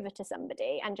hand over to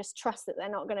somebody and just trust that they're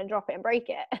not going to drop it and break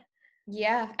it.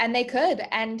 Yeah, and they could.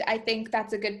 And I think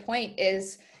that's a good point,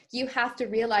 is you have to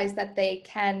realize that they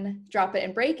can drop it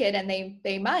and break it, and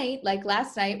they might. Like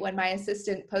last night when my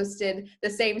assistant posted the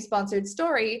same sponsored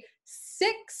story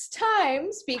 6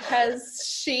 times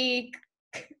because she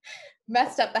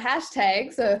messed up the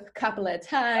hashtags a couple of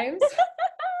times.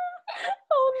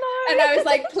 Oh no. And I was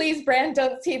like, please, brand,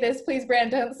 don't see this. Please,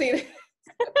 brand, don't see this.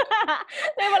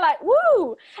 They were like,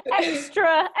 woo,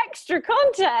 extra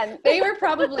content. They were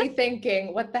probably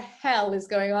thinking, what the hell is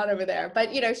going on over there? But,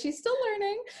 she's still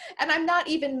learning, and I'm not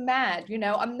even mad,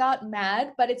 I'm not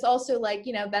mad, but it's also like,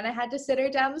 then I had to sit her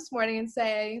down this morning and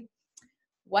say,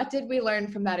 what did we learn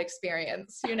from that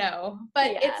experience?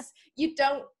 But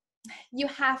you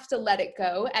have to let it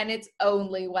go, and it's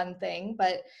only one thing.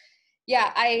 But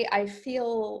yeah, I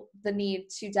feel the need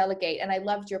to delegate. And I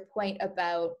loved your point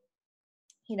about,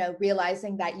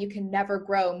 realizing that you can never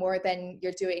grow more than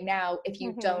you're doing now if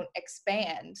you don't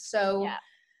expand. So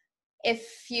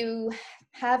if you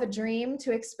have a dream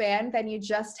to expand, then you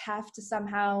just have to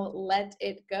somehow let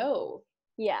it go.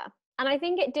 Yeah. And I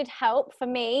think it did help for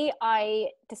me. I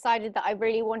decided that I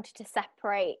really wanted to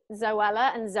separate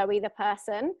Zoella and Zoe the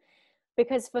person,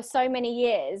 because for so many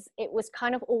years it was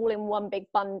kind of all in one big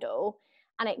bundle,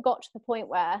 and it got to the point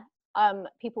where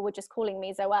people were just calling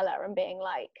me Zoella and being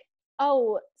like,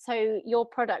 oh, so your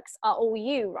products are all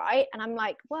you, right? And I'm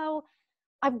like, well,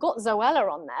 I've got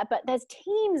Zoella on there, but there's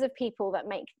teams of people that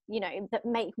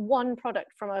make one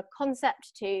product, from a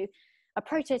concept to a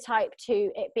prototype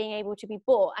to it being able to be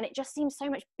bought, and it just seems so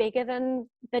much bigger than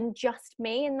just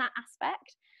me in that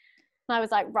aspect. And I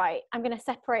was like, right, I'm going to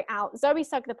separate out Zoe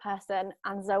Sugg the person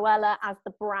and Zoella as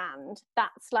the brand.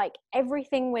 That's like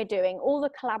everything we're doing, all the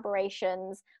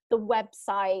collaborations, the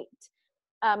website,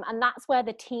 and that's where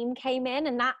the team came in,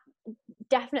 and that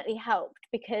definitely helped,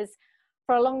 because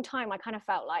for a long time I kind of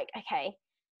felt like, okay,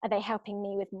 are they helping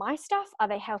me with my stuff? Are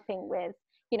they helping with,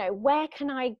 where can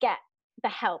I get the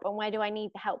help, and where do I need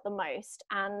the help the most?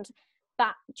 And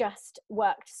that just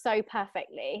worked so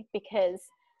perfectly, because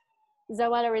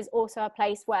Zoella is also a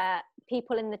place where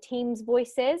people in the team's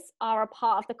voices are a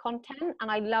part of the content,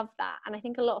 and I love that. And I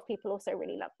think a lot of people also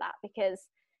really love that, because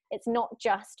it's not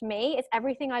just me, it's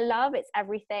everything I love, it's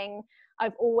everything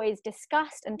I've always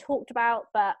discussed and talked about,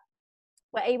 but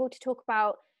we're able to talk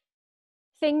about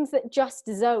things that just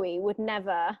Zoe would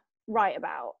never write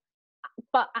about.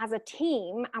 But as a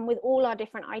team, and with all our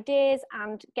different ideas,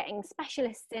 and getting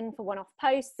specialists in for one-off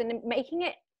posts, and making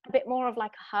it a bit more of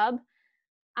like a hub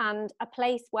and a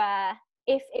place where,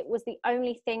 if it was the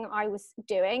only thing I was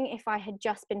doing, if I had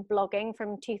just been blogging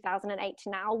from 2008 to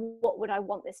now, what would I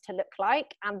want this to look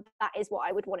like? And that is what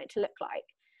I would want it to look like.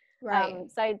 Right.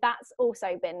 So that's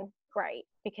also been great,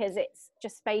 because it's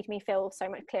just made me feel so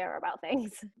much clearer about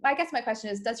things. I guess my question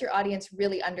is, does your audience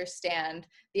really understand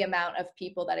the amount of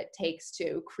people that it takes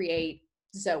to create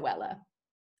Zoella?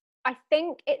 I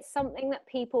think it's something that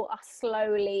people are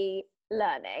slowly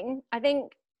learning. I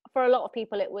think for a lot of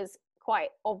people it was quite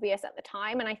obvious at the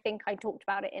time, and I think I talked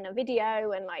about it in a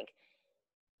video and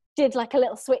did a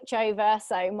little switch over.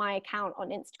 So my account on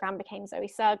Instagram became Zoe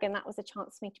Sugg, and that was a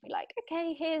chance for me to be like,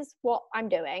 okay, here's what I'm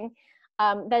doing.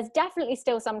 There's definitely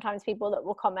still sometimes people that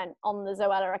will comment on the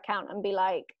Zoella account and be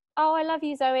like, oh, I love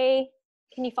you, Zoe,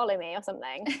 can you follow me or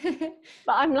something?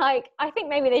 But I'm like, I think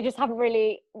maybe they just haven't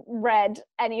really read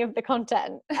any of the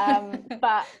content.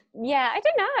 But yeah, I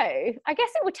don't know. I guess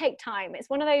it would take time. It's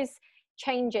one of those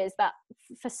changes that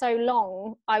for so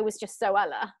long I was just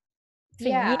Zoella for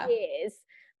years,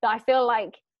 that I feel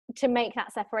like to make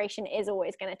that separation is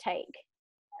always going to take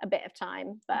a bit of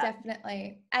time. But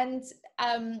definitely. And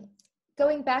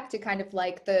going back to kind of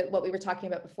what we were talking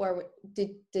about before,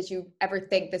 did you ever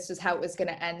think this was how it was going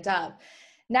to end up?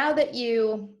 Now that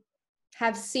you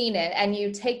have seen it and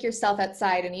you take yourself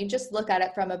outside and you just look at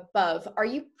it from above, are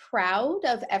you proud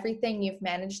of everything you've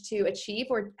managed to achieve,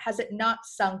 or has it not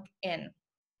sunk in?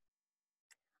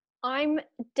 I'm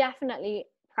definitely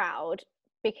proud,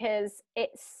 because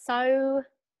it's so,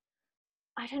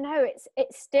 I don't know, it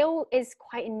still is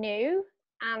quite new,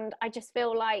 and I just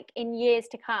feel like in years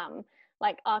to come,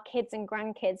 our kids and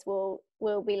grandkids will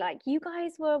be like, you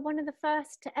guys were one of the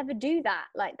first to ever do that.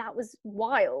 That was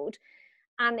wild.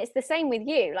 And it's the same with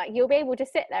you. You'll be able to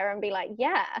sit there and be like,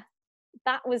 yeah,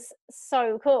 that was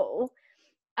so cool.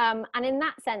 And in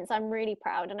that sense, I'm really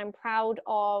proud, and I'm proud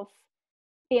of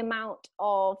the amount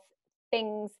of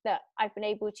things that I've been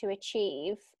able to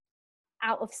achieve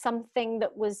out of something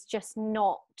that was just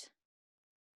not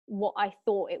what I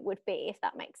thought it would be, if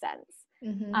that makes sense.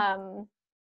 Mm-hmm.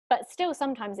 But still,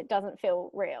 sometimes it doesn't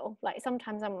feel real.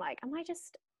 Sometimes I'm like,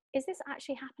 is this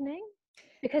actually happening?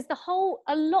 Because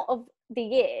a lot of the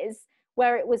years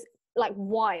where it was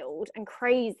wild and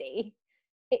crazy,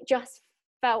 it just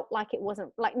felt like it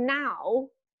wasn't. Now,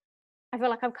 I feel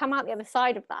like I've come out the other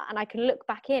side of that, and I can look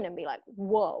back in and be like,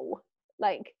 whoa,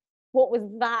 what was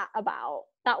that about?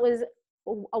 That was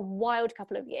a wild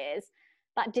couple of years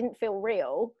that didn't feel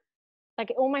real.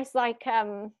 Almost I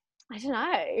don't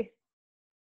know.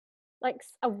 like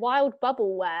a wild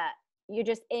bubble where you're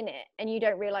just in it and you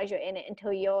don't realize you're in it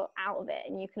until you're out of it,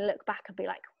 and you can look back and be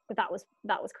like, that was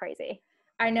crazy.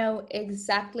 I know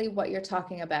exactly what you're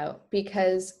talking about,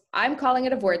 because I'm calling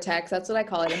it a vortex. That's what I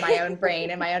call it in my own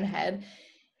brain, in my own head.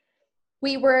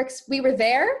 We were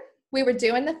there, we were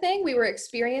doing the thing, we were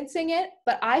experiencing it,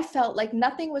 but I felt like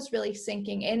nothing was really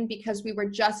sinking in because we were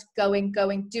just going,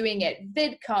 doing it.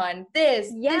 VidCon,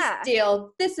 this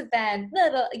deal, this event, blah,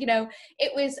 blah, you know,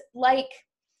 it was like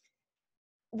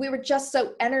we were just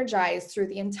so energized through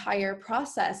the entire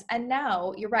process. And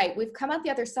now you're right, we've come out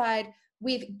the other side.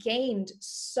 We've gained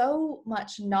so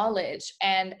much knowledge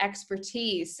and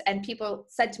expertise. And people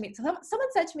said to me, someone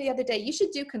said to me the other day, you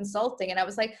should do consulting. And I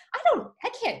was like, I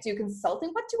can't do consulting.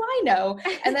 What do I know?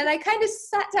 And then I kind of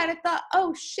sat down and thought,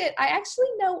 oh shit, I actually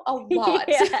know a lot.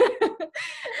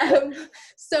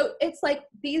 So it's like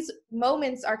these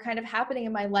moments are kind of happening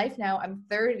in my life now. I'm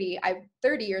 30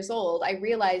 years old. I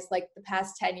realized like the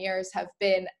past 10 years have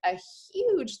been a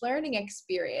huge learning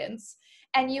experience.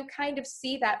 And you kind of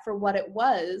see that for what it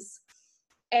was.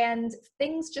 And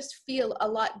things just feel a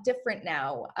lot different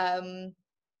now,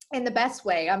 in the best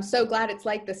way. I'm so glad it's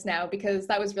like this now, because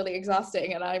that was really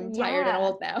exhausting and I'm tired and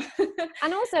old now.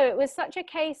 And also it was such a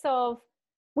case of,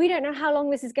 we don't know how long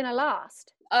this is going to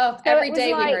last. Oh, so every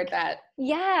day we heard that.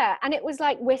 Yeah. And it was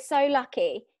like, we're so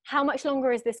lucky. How much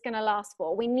longer is this going to last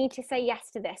for? We need to say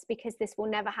yes to this because this will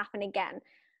never happen again.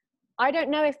 I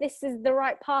don't know if this is the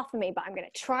right path for me, but I'm going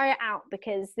to try it out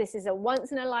because this is a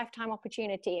once in a lifetime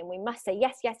opportunity and we must say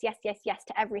yes, yes, yes, yes, yes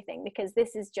to everything, because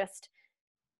this is just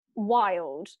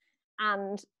wild.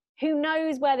 And who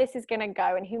knows where this is going to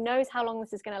go and who knows how long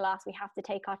this is going to last. We have to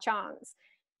take our chance.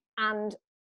 And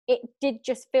it did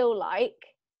just feel like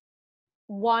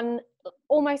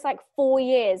almost like 4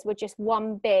 years were just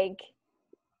one big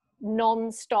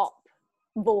non-stop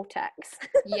vortex.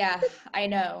 Yeah, I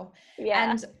know. Yeah.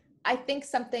 And I think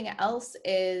something else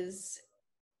is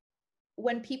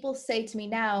when people say to me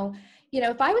now, you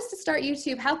know, if I was to start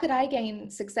YouTube, how could I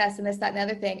gain success and this, that, and the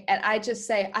other thing? And I just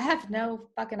say, I have no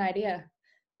fucking idea,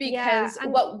 because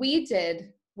what we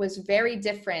did was very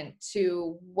different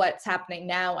to what's happening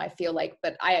now, I feel like,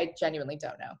 but I genuinely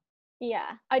don't know.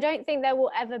 Yeah. I don't think there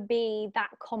will ever be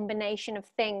that combination of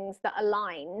things that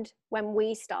aligned when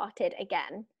we started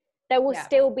again. There will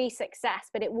still be success,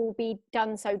 but it will be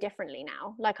done so differently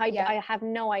now. Like I have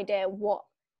no idea what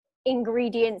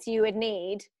ingredients you would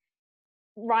need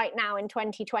right now in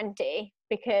 2020,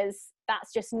 because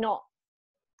that's not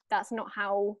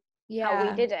how we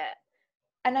did it.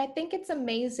 And I think it's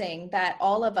amazing that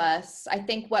all of us, I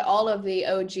think what all of the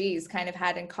OGs kind of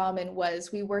had in common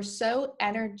was we were so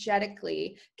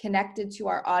energetically connected to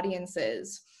our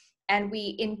audiences. And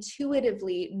we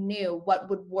intuitively knew what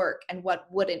would work and what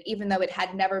wouldn't, even though it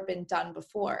had never been done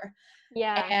before.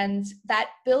 Yeah. And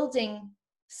that building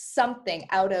something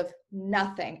out of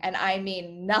nothing, and I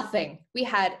mean nothing. We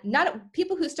had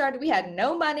people who started, we had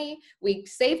no money. We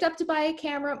saved up to buy a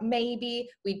camera, maybe.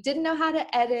 We didn't know how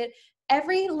to edit.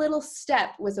 Every little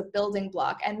step was a building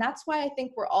block. And that's why I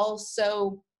think we're all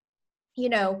so, you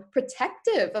know,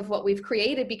 protective of what we've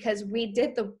created, because we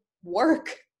did the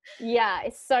work. Yeah,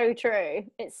 it's so true.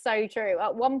 It's so true.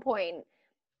 At one point,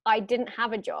 I didn't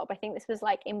have a job. I think this was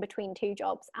like in between two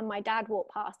jobs. And my dad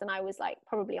walked past and I was like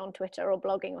probably on Twitter or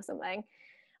blogging or something,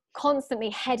 constantly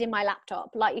head in my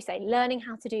laptop, like you say, learning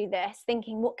how to do this,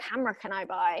 thinking, what camera can I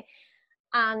buy?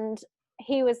 And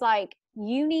he was like,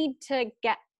 you need to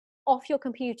get off your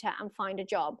computer and find a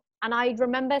job. And I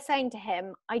remember saying to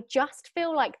him, I just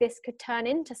feel like this could turn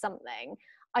into something.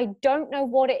 I don't know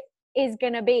what it is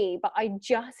going to be, but I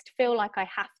just feel like I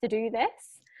have to do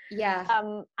this. Yeah.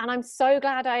 And I'm so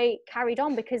glad I carried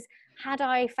on, because had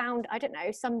I found, I don't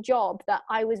know, some job that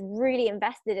I was really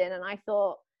invested in and I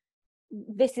thought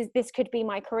this could be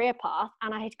my career path,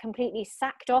 and I had completely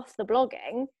sacked off the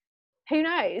blogging, who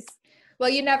knows? Well,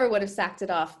 you never would have sacked it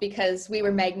off because we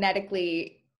were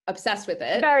magnetically obsessed with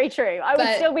it. Very true. I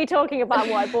would still be talking about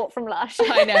what I bought from Lush.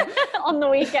 I know. On the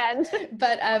weekend.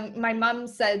 But my mom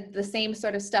said the same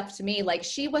sort of stuff to me. Like,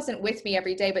 she wasn't with me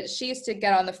every day, but she used to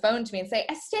get on the phone to me and say,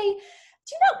 Estee,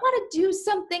 do you not want to do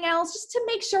something else just to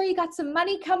make sure you got some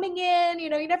money coming in? You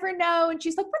know, you never know. And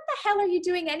she's like, what the hell are you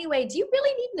doing anyway? Do you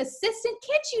really need an assistant?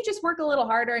 Can't you just work a little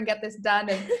harder and get this done?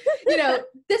 And, you know,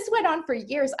 this went on for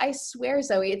years. I swear,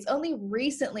 Zoe, it's only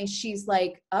recently she's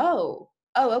like, oh,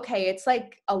 okay, it's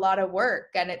like a lot of work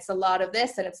and it's a lot of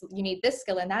this and it's, you need this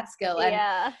skill and that skill.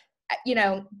 And, you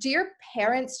know, do your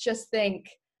parents just think,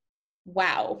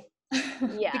 wow?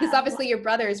 Yeah. Because obviously your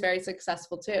brother is very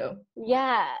successful too.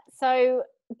 Yeah. So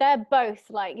they're both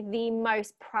like the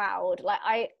most proud. Like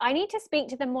I need to speak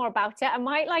to them more about it. I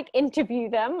might like interview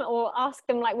them or ask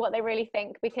them like what they really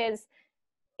think, because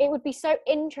it would be so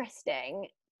interesting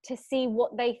to see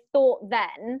what they thought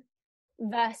then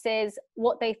versus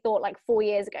what they thought like 4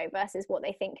 years ago versus what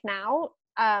they think now.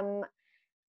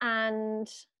 And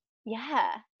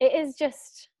yeah, it is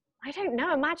just, I don't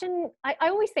know. Imagine, I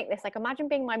always think this, like, imagine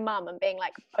being my mum and being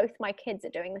like, both my kids are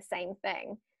doing the same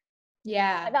thing.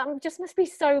 Yeah. That just must be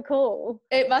so cool.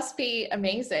 It must be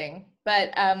amazing.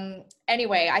 But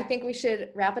anyway, I think we should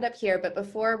wrap it up here. But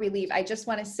before we leave, I just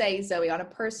want to say, Zoe, on a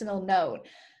personal note,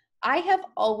 I have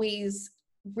always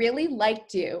really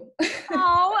liked you.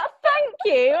 Oh, thank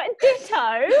you.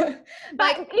 Ditto.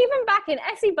 Even back in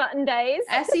Essie Button days.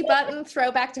 Essie Button,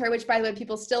 throwback to her, which by the way,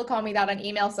 people still call me that on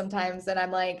email sometimes. And I'm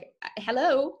like,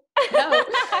 hello. No.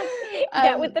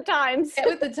 Get with the times. Get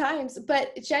with the times.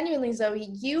 But genuinely, Zoe,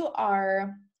 you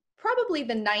are probably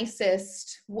the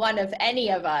nicest one of any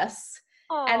of us.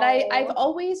 Aww. And I've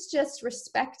always just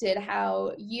respected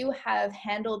how you have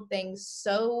handled things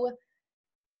so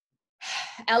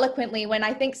eloquently, when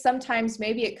I think sometimes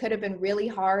maybe it could have been really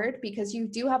hard, because you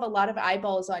do have a lot of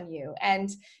eyeballs on you,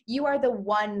 and you are the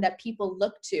one that people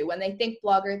look to when they think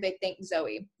blogger, they think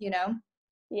Zoe, you know?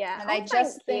 Yeah. And I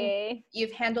just think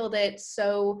you've handled it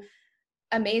so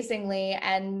amazingly,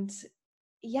 and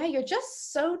yeah, you're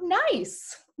just so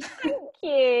nice. Thank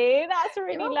you. That's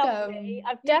really lovely.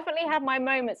 I've definitely had my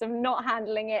moments of not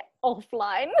handling it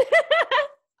offline.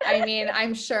 I mean,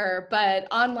 I'm sure, but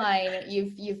online,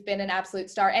 you've been an absolute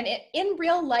star. And in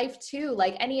real life too,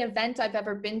 like any event I've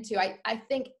ever been to, I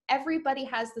think everybody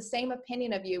has the same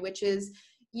opinion of you, which is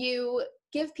you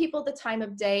give people the time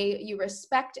of day, you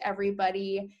respect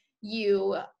everybody,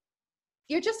 you're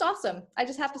just awesome. I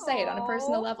just have to say it on a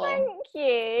personal level. Thank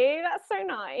you. That's so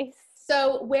nice.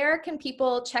 So where can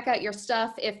people check out your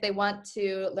stuff if they want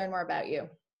to learn more about you?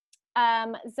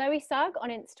 Zoe Sugg on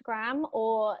Instagram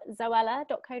or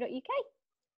zoella.co.uk.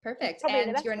 Perfect.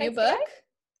 And your new book?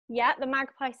 Yeah, The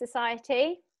Magpie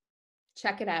Society.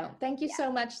 Check it out. Thank you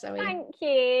so much, Zoe. Thank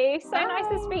you. So nice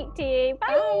to speak to you.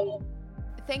 Bye.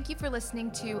 Thank you for listening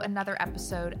to another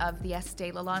episode of the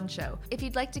Estee Lalonde Show. If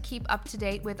you'd like to keep up to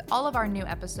date with all of our new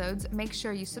episodes, make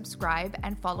sure you subscribe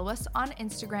and follow us on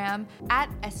Instagram at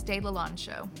Estee Lalonde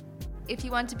Show. If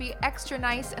you want to be extra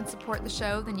nice and support the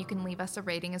show, then you can leave us a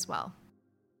rating as well.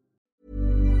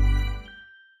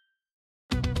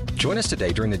 Join us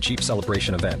today during the Jeep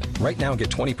Celebration event. Right now, get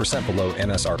 20% below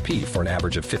MSRP for an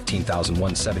average of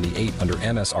 $15,178 under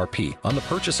MSRP on the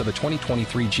purchase of a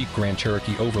 2023 Jeep Grand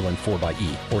Cherokee Overland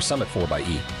 4xE or Summit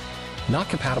 4xE. Not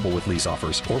compatible with lease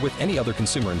offers or with any other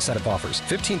consumer incentive offers.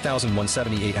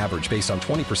 $15,178 average based on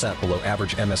 20% below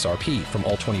average MSRP from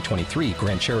all 2023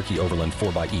 Grand Cherokee Overland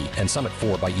 4xE and Summit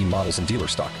 4xE models in dealer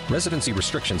stock. Residency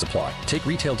restrictions apply. Take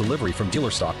retail delivery from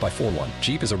dealer stock by 4/1.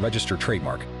 Jeep is a registered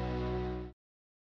trademark.